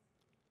is,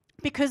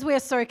 because we're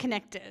so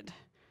connected,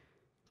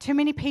 too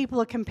many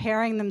people are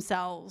comparing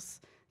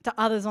themselves to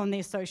others on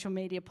these social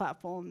media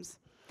platforms.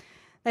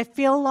 They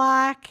feel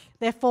like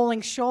they're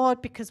falling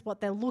short because what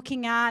they're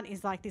looking at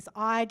is like this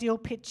ideal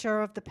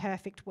picture of the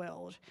perfect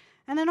world.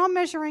 And they're not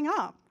measuring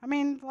up. I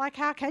mean, like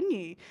how can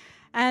you?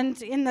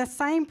 And in the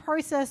same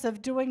process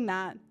of doing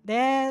that,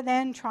 they're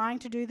then trying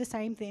to do the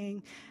same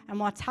thing. And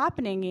what's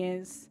happening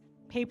is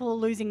people are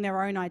losing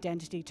their own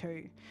identity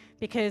too,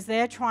 because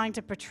they're trying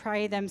to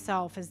portray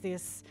themselves as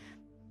this,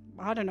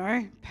 I don't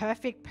know,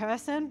 perfect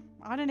person.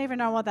 I don't even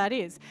know what that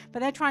is.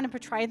 But they're trying to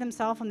portray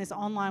themselves in this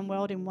online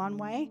world in one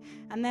way.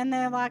 And then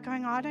they're like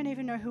going, I don't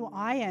even know who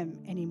I am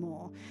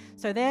anymore.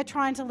 So they're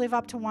trying to live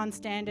up to one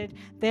standard.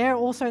 They're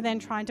also then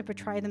trying to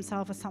portray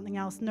themselves as something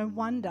else. No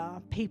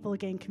wonder people are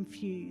getting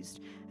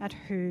confused at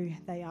who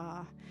they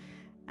are.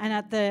 And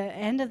at the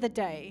end of the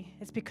day,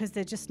 it's because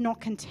they're just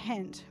not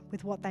content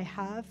with what they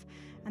have.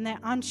 And they're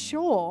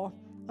unsure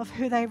of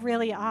who they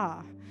really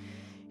are.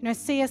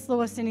 C.S.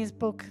 Lewis in his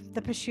book,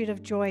 The Pursuit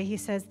of Joy, he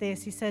says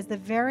this. He says, the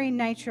very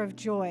nature of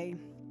joy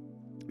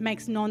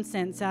makes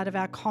nonsense out of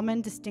our common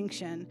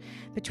distinction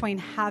between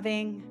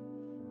having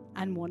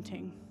and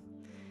wanting.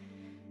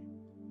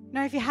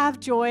 If you have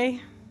joy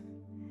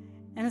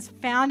and it's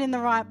found in the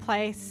right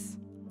place,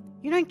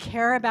 you don't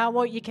care about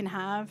what you can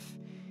have.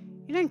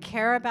 You don't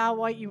care about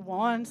what you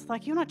want.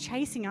 Like you're not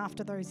chasing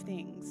after those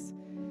things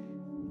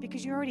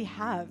because you already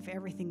have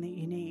everything that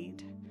you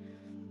need.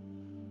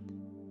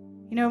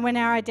 When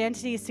our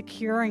identity is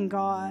secure in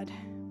God,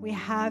 we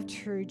have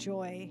true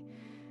joy.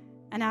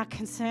 And our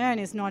concern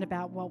is not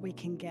about what we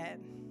can get.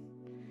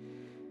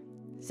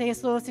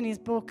 C.S. Lewis in his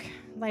book,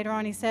 later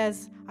on, he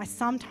says, I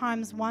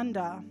sometimes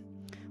wonder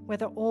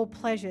whether all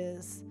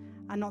pleasures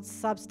are not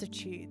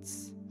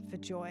substitutes for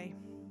joy.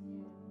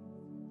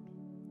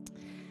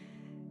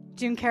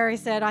 Jim Carrey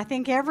said, I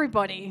think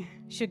everybody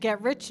should get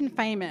rich and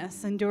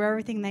famous and do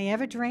everything they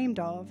ever dreamed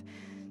of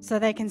so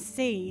they can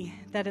see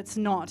that it's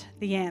not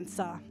the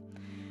answer.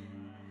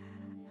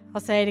 I'll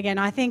say it again.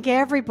 I think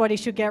everybody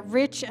should get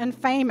rich and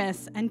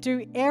famous and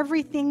do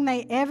everything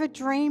they ever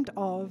dreamed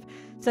of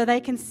so they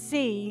can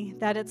see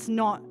that it's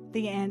not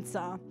the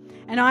answer.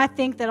 And I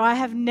think that I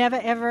have never,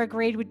 ever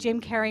agreed with Jim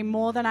Carrey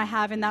more than I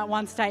have in that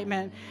one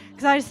statement,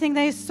 because I just think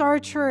that is so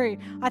true.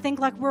 I think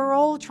like we're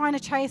all trying to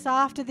chase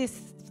after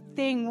this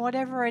thing,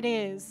 whatever it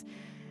is.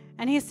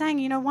 And he's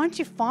saying, once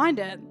you find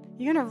it,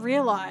 you're going to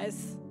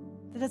realize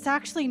that it's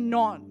actually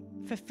not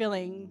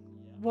fulfilling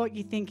what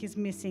you think is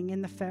missing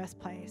in the first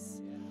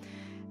place.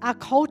 Our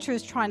culture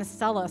is trying to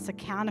sell us a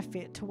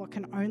counterfeit to what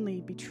can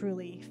only be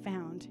truly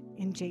found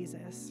in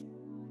Jesus.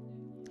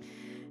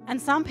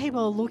 And some people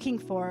are looking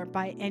for it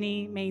by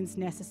any means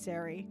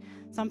necessary.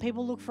 Some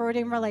people look for it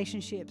in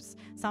relationships.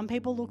 Some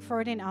people look for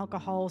it in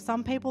alcohol.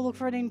 Some people look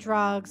for it in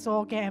drugs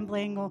or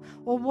gambling or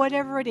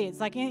whatever it is.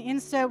 Like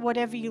insert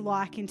whatever you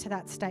like into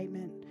that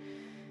statement.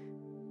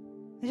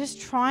 They're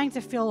just trying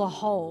to fill a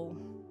hole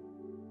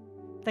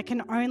that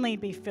can only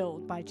be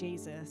filled by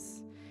Jesus.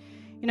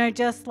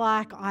 Just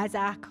like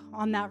Isaac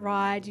on that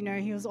ride,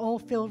 he was all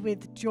filled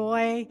with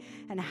joy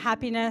and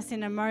happiness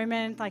in a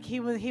moment. Like he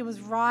was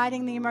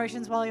riding the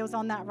emotions while he was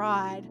on that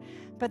ride.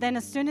 But then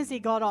as soon as he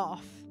got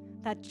off,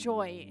 that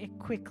joy, it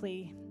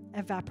quickly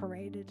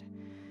evaporated.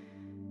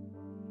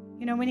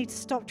 We need to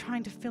stop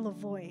trying to fill a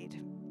void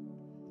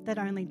that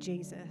only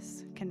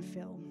Jesus can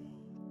fill.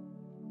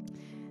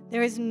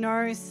 There is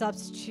no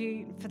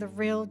substitute for the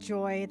real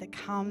joy that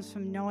comes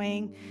from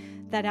knowing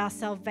that our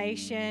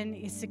salvation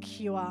is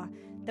secure,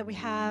 that we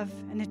have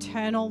an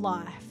eternal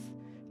life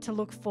to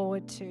look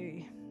forward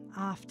to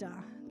after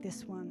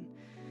this one.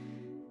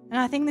 And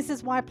I think this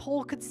is why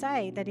Paul could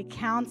say that he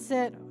counts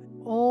it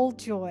all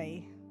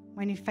joy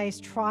when you face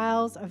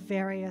trials of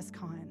various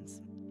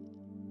kinds.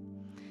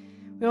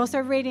 We also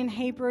read in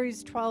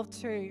Hebrews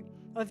 12:2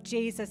 of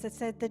Jesus. It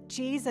said that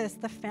Jesus,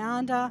 the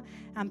founder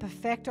and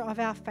perfecter of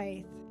our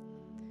faith,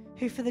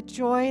 who for the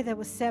joy that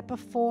was set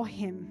before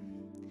him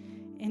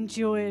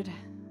endured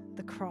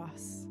the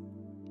cross.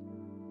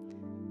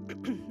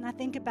 And I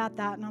think about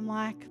that and I'm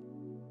like,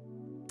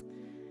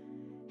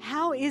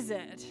 how is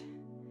it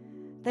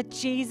that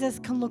Jesus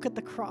can look at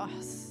the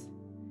cross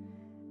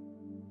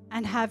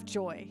and have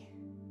joy?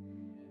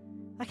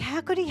 Like,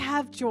 how could he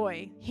have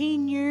joy? He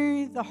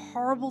knew the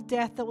horrible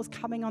death that was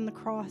coming on the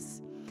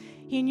cross.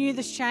 He knew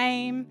the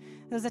shame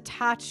that was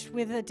attached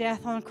with the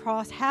death on the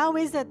cross. How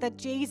is it that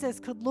Jesus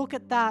could look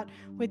at that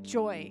with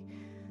joy?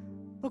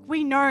 Look,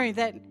 we know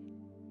that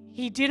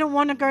he didn't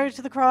want to go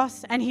to the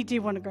cross and he did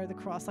want to go to the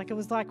cross. Like, it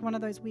was like one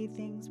of those weird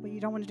things where you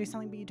don't want to do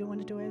something but you do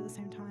want to do it at the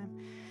same time.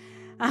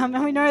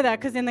 And we know that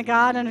because in the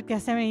Garden of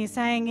Gethsemane, he's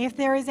saying, if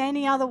there is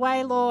any other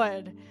way,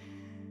 Lord.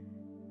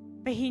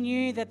 But he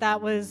knew that that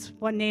was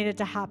what needed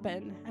to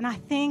happen. And I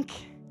think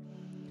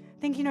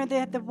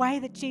the way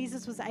that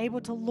Jesus was able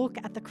to look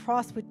at the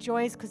cross with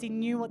joy is because he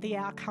knew what the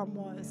outcome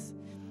was.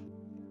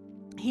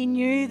 He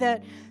knew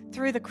that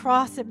through the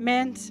cross, it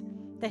meant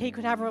that he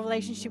could have a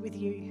relationship with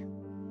you.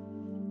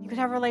 He could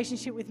have a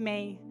relationship with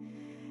me.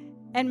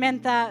 It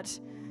meant that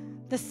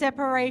the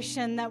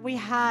separation that we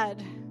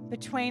had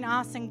between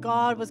us and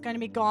God was going to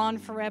be gone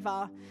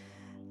forever.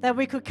 That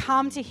we could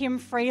come to him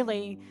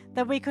freely,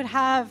 that we could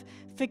have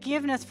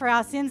forgiveness for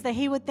our sins, that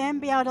he would then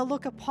be able to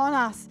look upon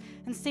us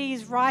and see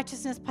his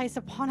righteousness placed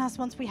upon us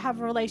once we have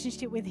a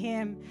relationship with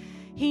him.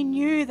 He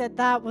knew that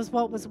that was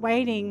what was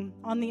waiting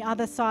on the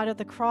other side of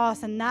the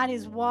cross, and that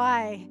is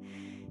why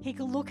he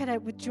could look at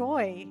it with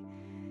joy.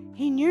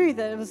 He knew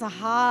that it was a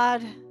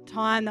hard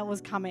time that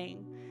was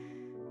coming,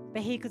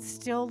 but he could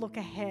still look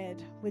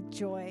ahead with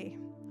joy.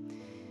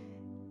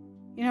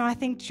 You know, I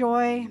think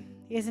joy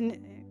is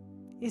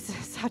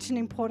such an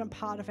important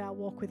part of our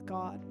walk with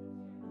God.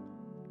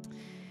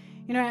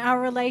 You know, our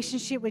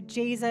relationship with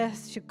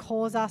Jesus should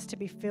cause us to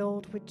be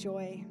filled with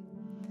joy.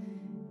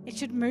 It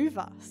should move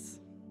us.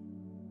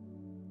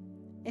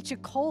 It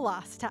should call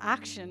us to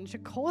action. It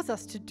should cause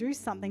us to do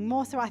something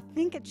more. So I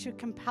think it should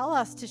compel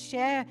us to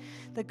share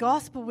the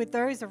gospel with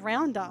those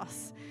around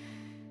us.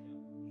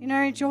 You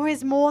know, joy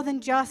is more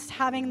than just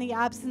having the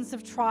absence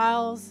of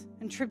trials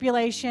and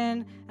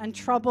tribulation and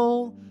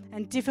trouble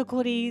and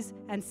difficulties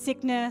and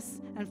sickness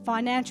and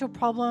financial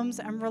problems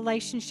and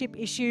relationship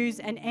issues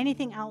and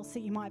anything else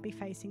that you might be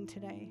facing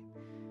today.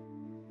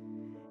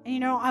 And you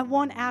know, I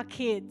want our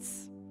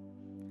kids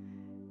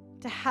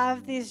to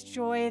have this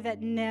joy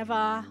that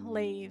never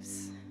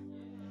leaves.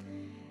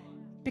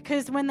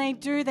 Because when they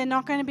do, they're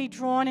not going to be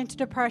drawn into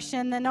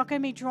depression. They're not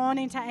going to be drawn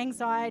into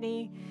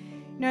anxiety.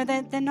 You know,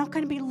 they're not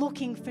going to be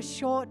looking for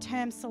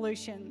short-term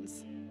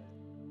solutions.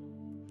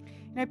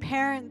 You know,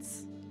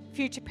 parents,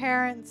 future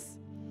parents,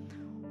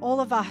 all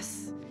of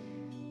us,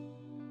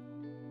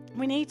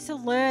 we need to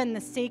learn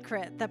the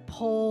secret that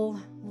Paul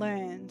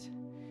learned,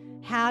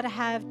 how to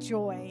have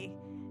joy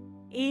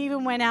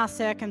even when our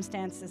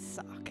circumstances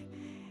suck,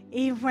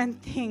 even when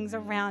things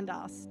around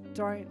us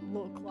don't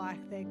look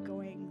like they're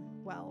going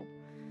well.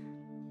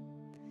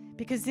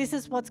 Because this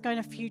is what's going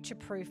to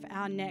future-proof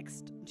our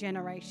next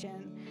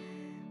generation.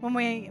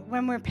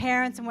 When we're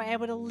parents and we're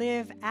able to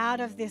live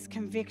out of this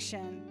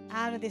conviction,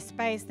 out of this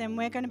space, then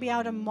we're going to be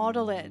able to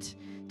model it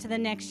to the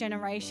next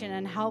generation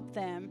and help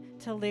them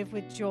to live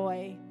with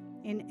joy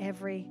in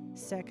every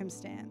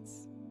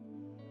circumstance.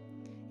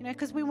 You know,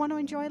 because we want to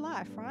enjoy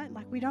life, right?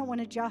 Like, we don't want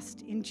to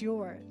just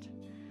endure it.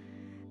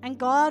 And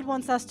God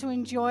wants us to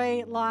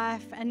enjoy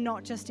life and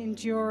not just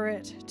endure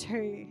it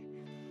too.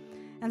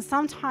 And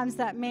sometimes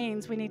that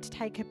means we need to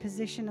take a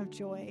position of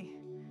joy,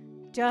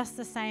 just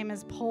the same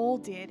as Paul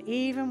did,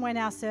 even when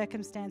our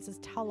circumstances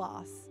tell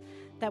us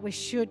that we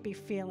should be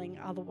feeling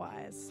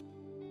otherwise.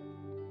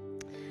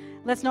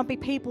 Let's not be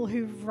people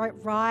who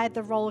ride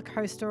the roller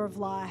coaster of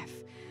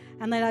life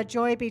and let our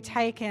joy be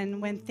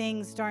taken when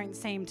things don't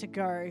seem to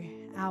go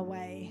our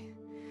way.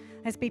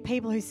 Let's be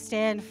people who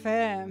stand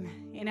firm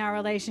in our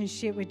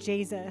relationship with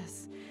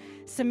Jesus,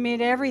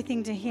 submit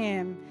everything to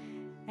him,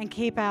 and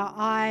keep our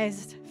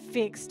eyes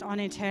fixed on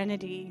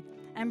eternity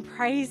and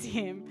praise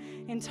him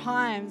in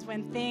times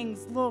when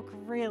things look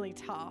really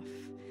tough.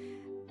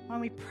 When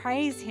we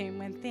praise him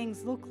when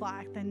things look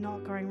like they're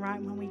not going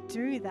right, when we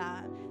do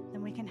that,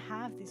 then we can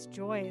have this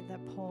joy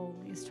that Paul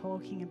is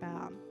talking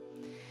about.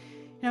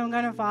 You know, I'm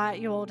going to invite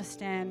you all to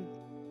stand.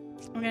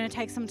 I'm going to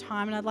take some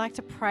time and I'd like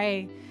to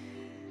pray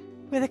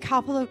with a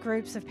couple of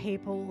groups of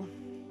people.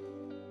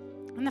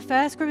 And the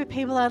first group of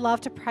people I'd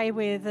love to pray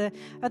with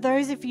are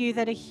those of you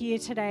that are here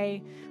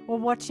today or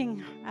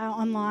watching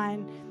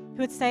online who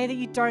would say that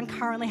you don't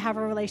currently have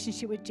a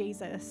relationship with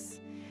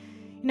Jesus.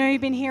 You know,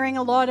 you've been hearing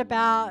a lot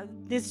about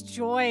this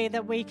joy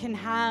that we can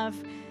have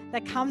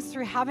that comes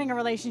through having a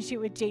relationship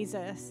with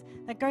Jesus,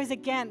 that goes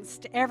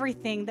against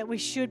everything that we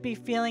should be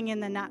feeling in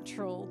the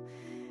natural.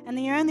 And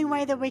the only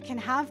way that we can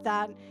have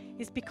that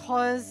is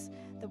because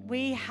that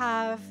we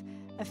have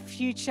a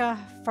future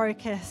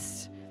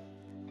focused.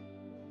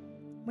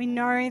 We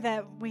know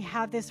that we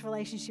have this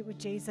relationship with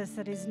Jesus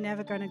that is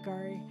never going to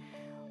go.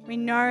 We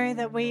know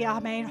that we are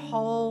made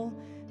whole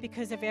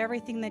because of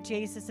everything that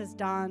Jesus has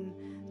done,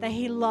 that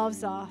he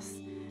loves us,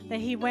 that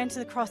he went to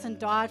the cross and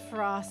died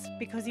for us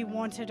because he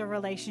wanted a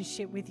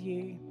relationship with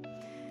you.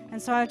 And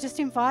so I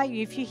just invite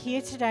you, if you're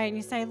here today and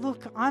you say,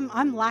 look,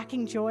 I'm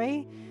lacking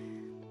joy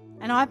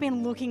and I've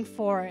been looking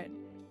for it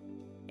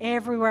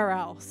everywhere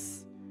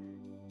else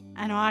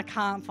and I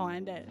can't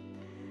find it.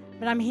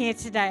 But I'm here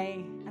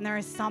today and there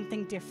is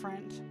something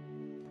different.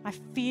 I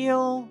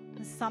feel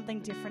there's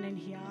something different in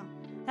here.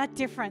 That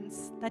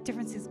difference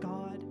is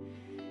God.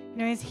 You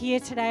know, he's here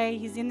today.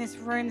 He's in this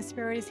room. The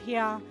Spirit is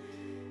here.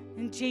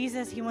 And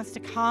Jesus, he wants to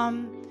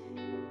come.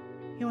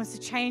 He wants to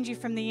change you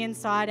from the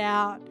inside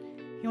out.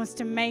 He wants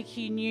to make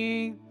you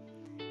new.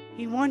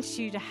 He wants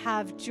you to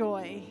have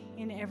joy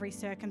in every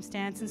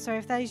circumstance. And so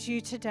if that is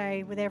you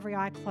today with every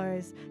eye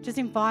closed, just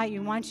invite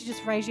you. Why don't you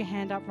just raise your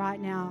hand up right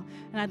now?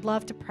 And I'd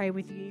love to pray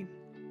with you.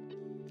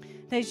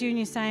 If that's you and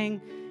you're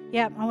saying,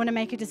 yep, I want to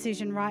make a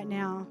decision right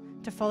now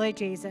to follow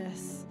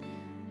Jesus.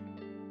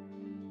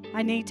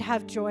 I need to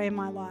have joy in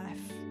my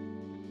life.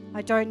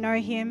 I don't know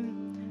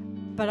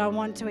him, but I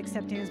want to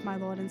accept him as my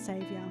Lord and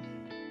Savior.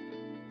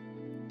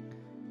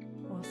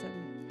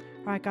 Awesome.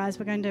 All right, guys,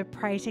 we're going to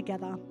pray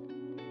together.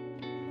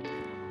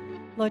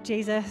 Lord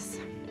Jesus,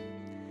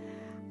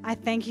 I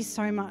thank you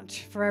so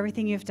much for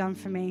everything you've done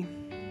for me.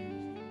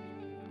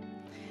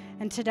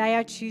 And today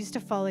I choose to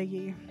follow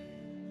you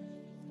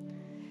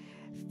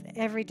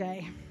every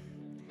day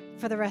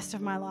for the rest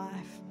of my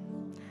life.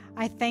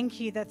 I thank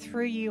you that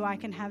through you I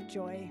can have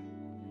joy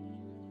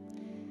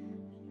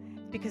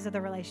because of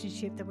the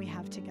relationship that we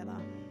have together.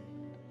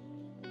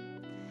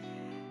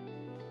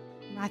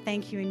 I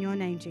thank you in your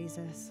name,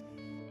 Jesus.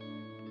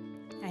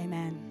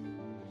 Amen.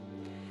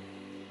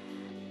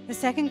 The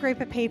second group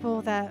of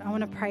people that I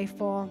want to pray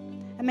for,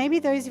 and maybe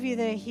those of you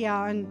that are here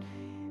and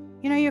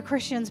you know you're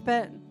Christians,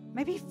 but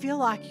maybe you feel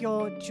like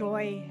your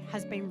joy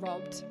has been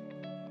robbed.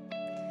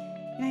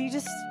 You know, you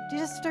just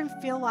don't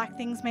feel like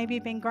things maybe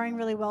have been going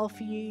really well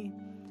for you.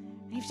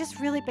 And you've just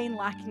really been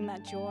lacking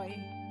that joy,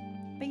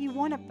 but you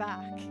want it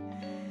back.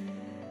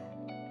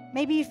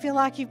 Maybe you feel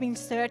like you've been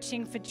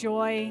searching for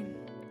joy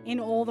in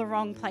all the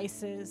wrong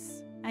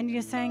places. And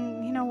you're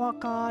saying, you know what,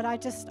 God, I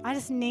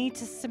just need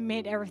to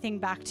submit everything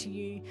back to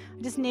you.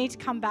 I just need to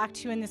come back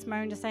to you in this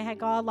moment to say, hey,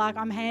 God, like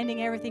I'm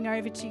handing everything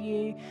over to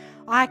you.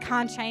 I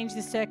can't change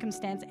this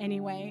circumstance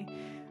anyway,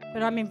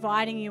 but I'm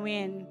inviting you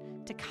in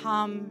to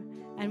come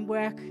and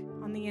work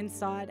on the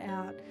inside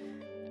out.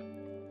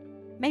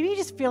 Maybe you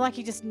just feel like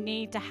you just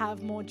need to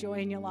have more joy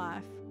in your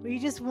life. You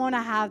just want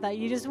to have that.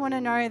 You just want to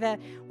know that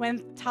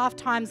when tough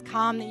times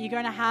come that you're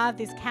going to have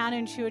this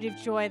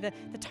counterintuitive joy, the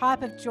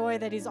type of joy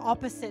that is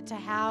opposite to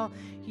how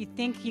you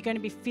think you're going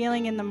to be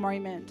feeling in the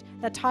moment.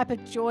 That type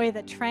of joy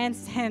that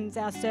transcends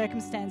our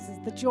circumstances.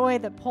 The joy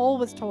that Paul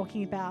was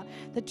talking about.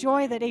 The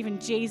joy that even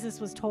Jesus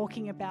was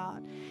talking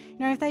about. You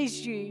know, if that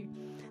is you,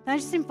 then I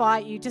just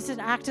invite you just an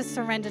act of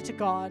surrender to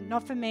God.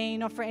 Not for me,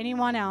 not for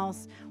anyone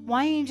else.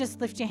 Why don't you just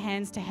lift your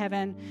hands to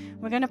heaven?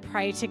 We're going to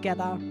pray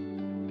together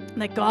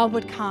that God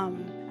would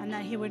come and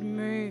that he would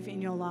move in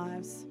your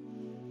lives.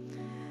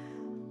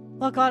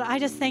 Lord God, I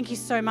just thank you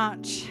so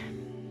much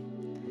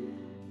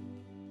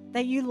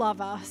that you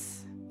love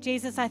us.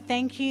 Jesus, I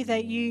thank you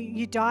that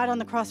you died on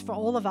the cross for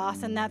all of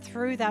us and that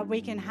through that we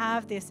can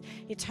have this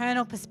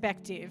eternal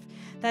perspective,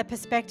 that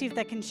perspective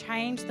that can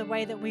change the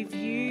way that we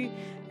view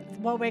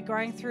what we're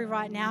going through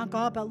right now,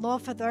 God. But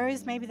Lord, for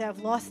those maybe that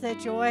have lost their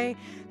joy,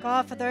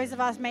 God, for those of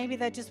us maybe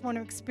that just want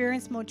to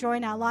experience more joy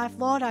in our life,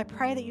 Lord, I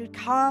pray that you would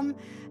come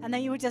and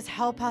that you would just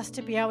help us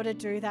to be able to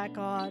do that,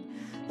 God.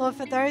 Lord,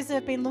 for those that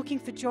have been looking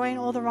for joy in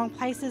all the wrong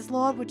places,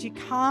 Lord, would you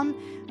come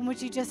and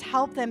would you just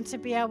help them to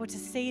be able to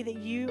see that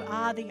you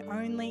are the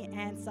only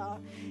answer.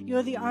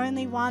 You're the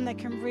only one that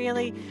can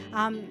really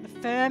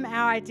affirm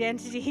our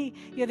identity.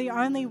 You're the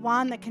only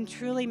one that can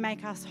truly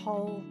make us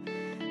whole.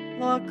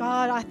 Lord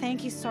God, I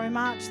thank you so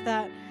much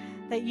that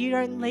you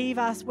don't leave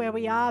us where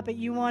we are, but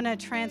you want to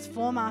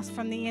transform us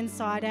from the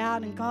inside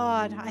out. And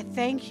God, I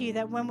thank you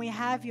that when we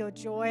have your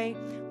joy,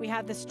 we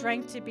have the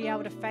strength to be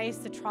able to face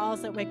the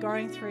trials that we're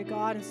going through,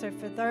 God. And so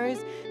for those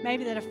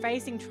maybe that are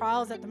facing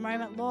trials at the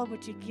moment, Lord,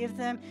 would you give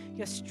them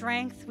your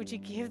strength? Would you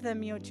give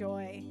them your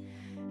joy?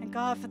 And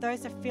God, for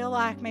those that feel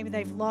like maybe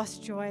they've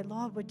lost joy,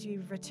 Lord, would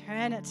you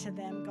return it to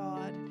them,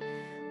 God?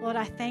 Lord,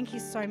 I thank you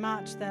so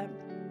much that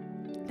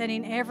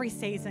in every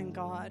season,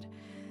 God,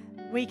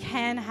 we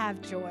can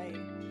have joy.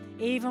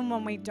 Even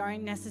when we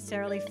don't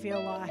necessarily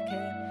feel like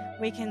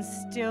it, we can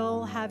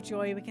still have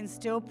joy. We can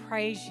still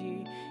praise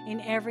you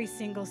in every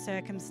single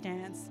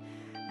circumstance.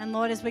 And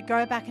Lord, as we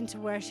go back into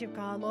worship,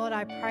 God, Lord,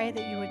 I pray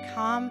that you would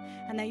come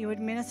and that you would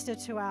minister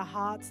to our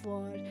hearts,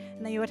 Lord,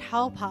 and that you would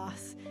help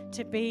us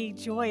to be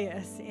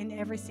joyous in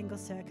every single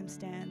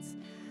circumstance.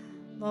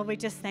 Lord, we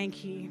just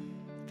thank you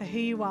for who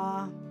you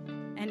are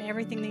and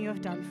everything that you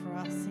have done for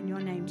us. In your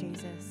name,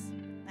 Jesus.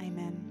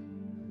 Amen.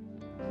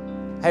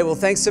 Hey, well,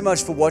 thanks so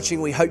much for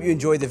watching. We hope you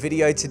enjoyed the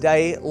video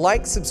today.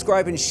 Like,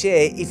 subscribe, and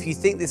share if you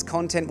think this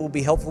content will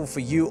be helpful for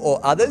you or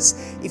others.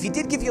 If you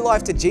did give your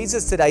life to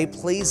Jesus today,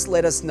 please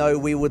let us know.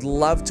 We would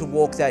love to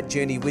walk that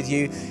journey with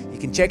you. You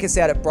can check us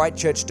out at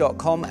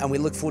brightchurch.com, and we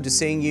look forward to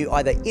seeing you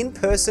either in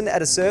person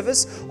at a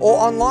service or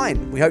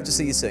online. We hope to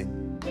see you soon.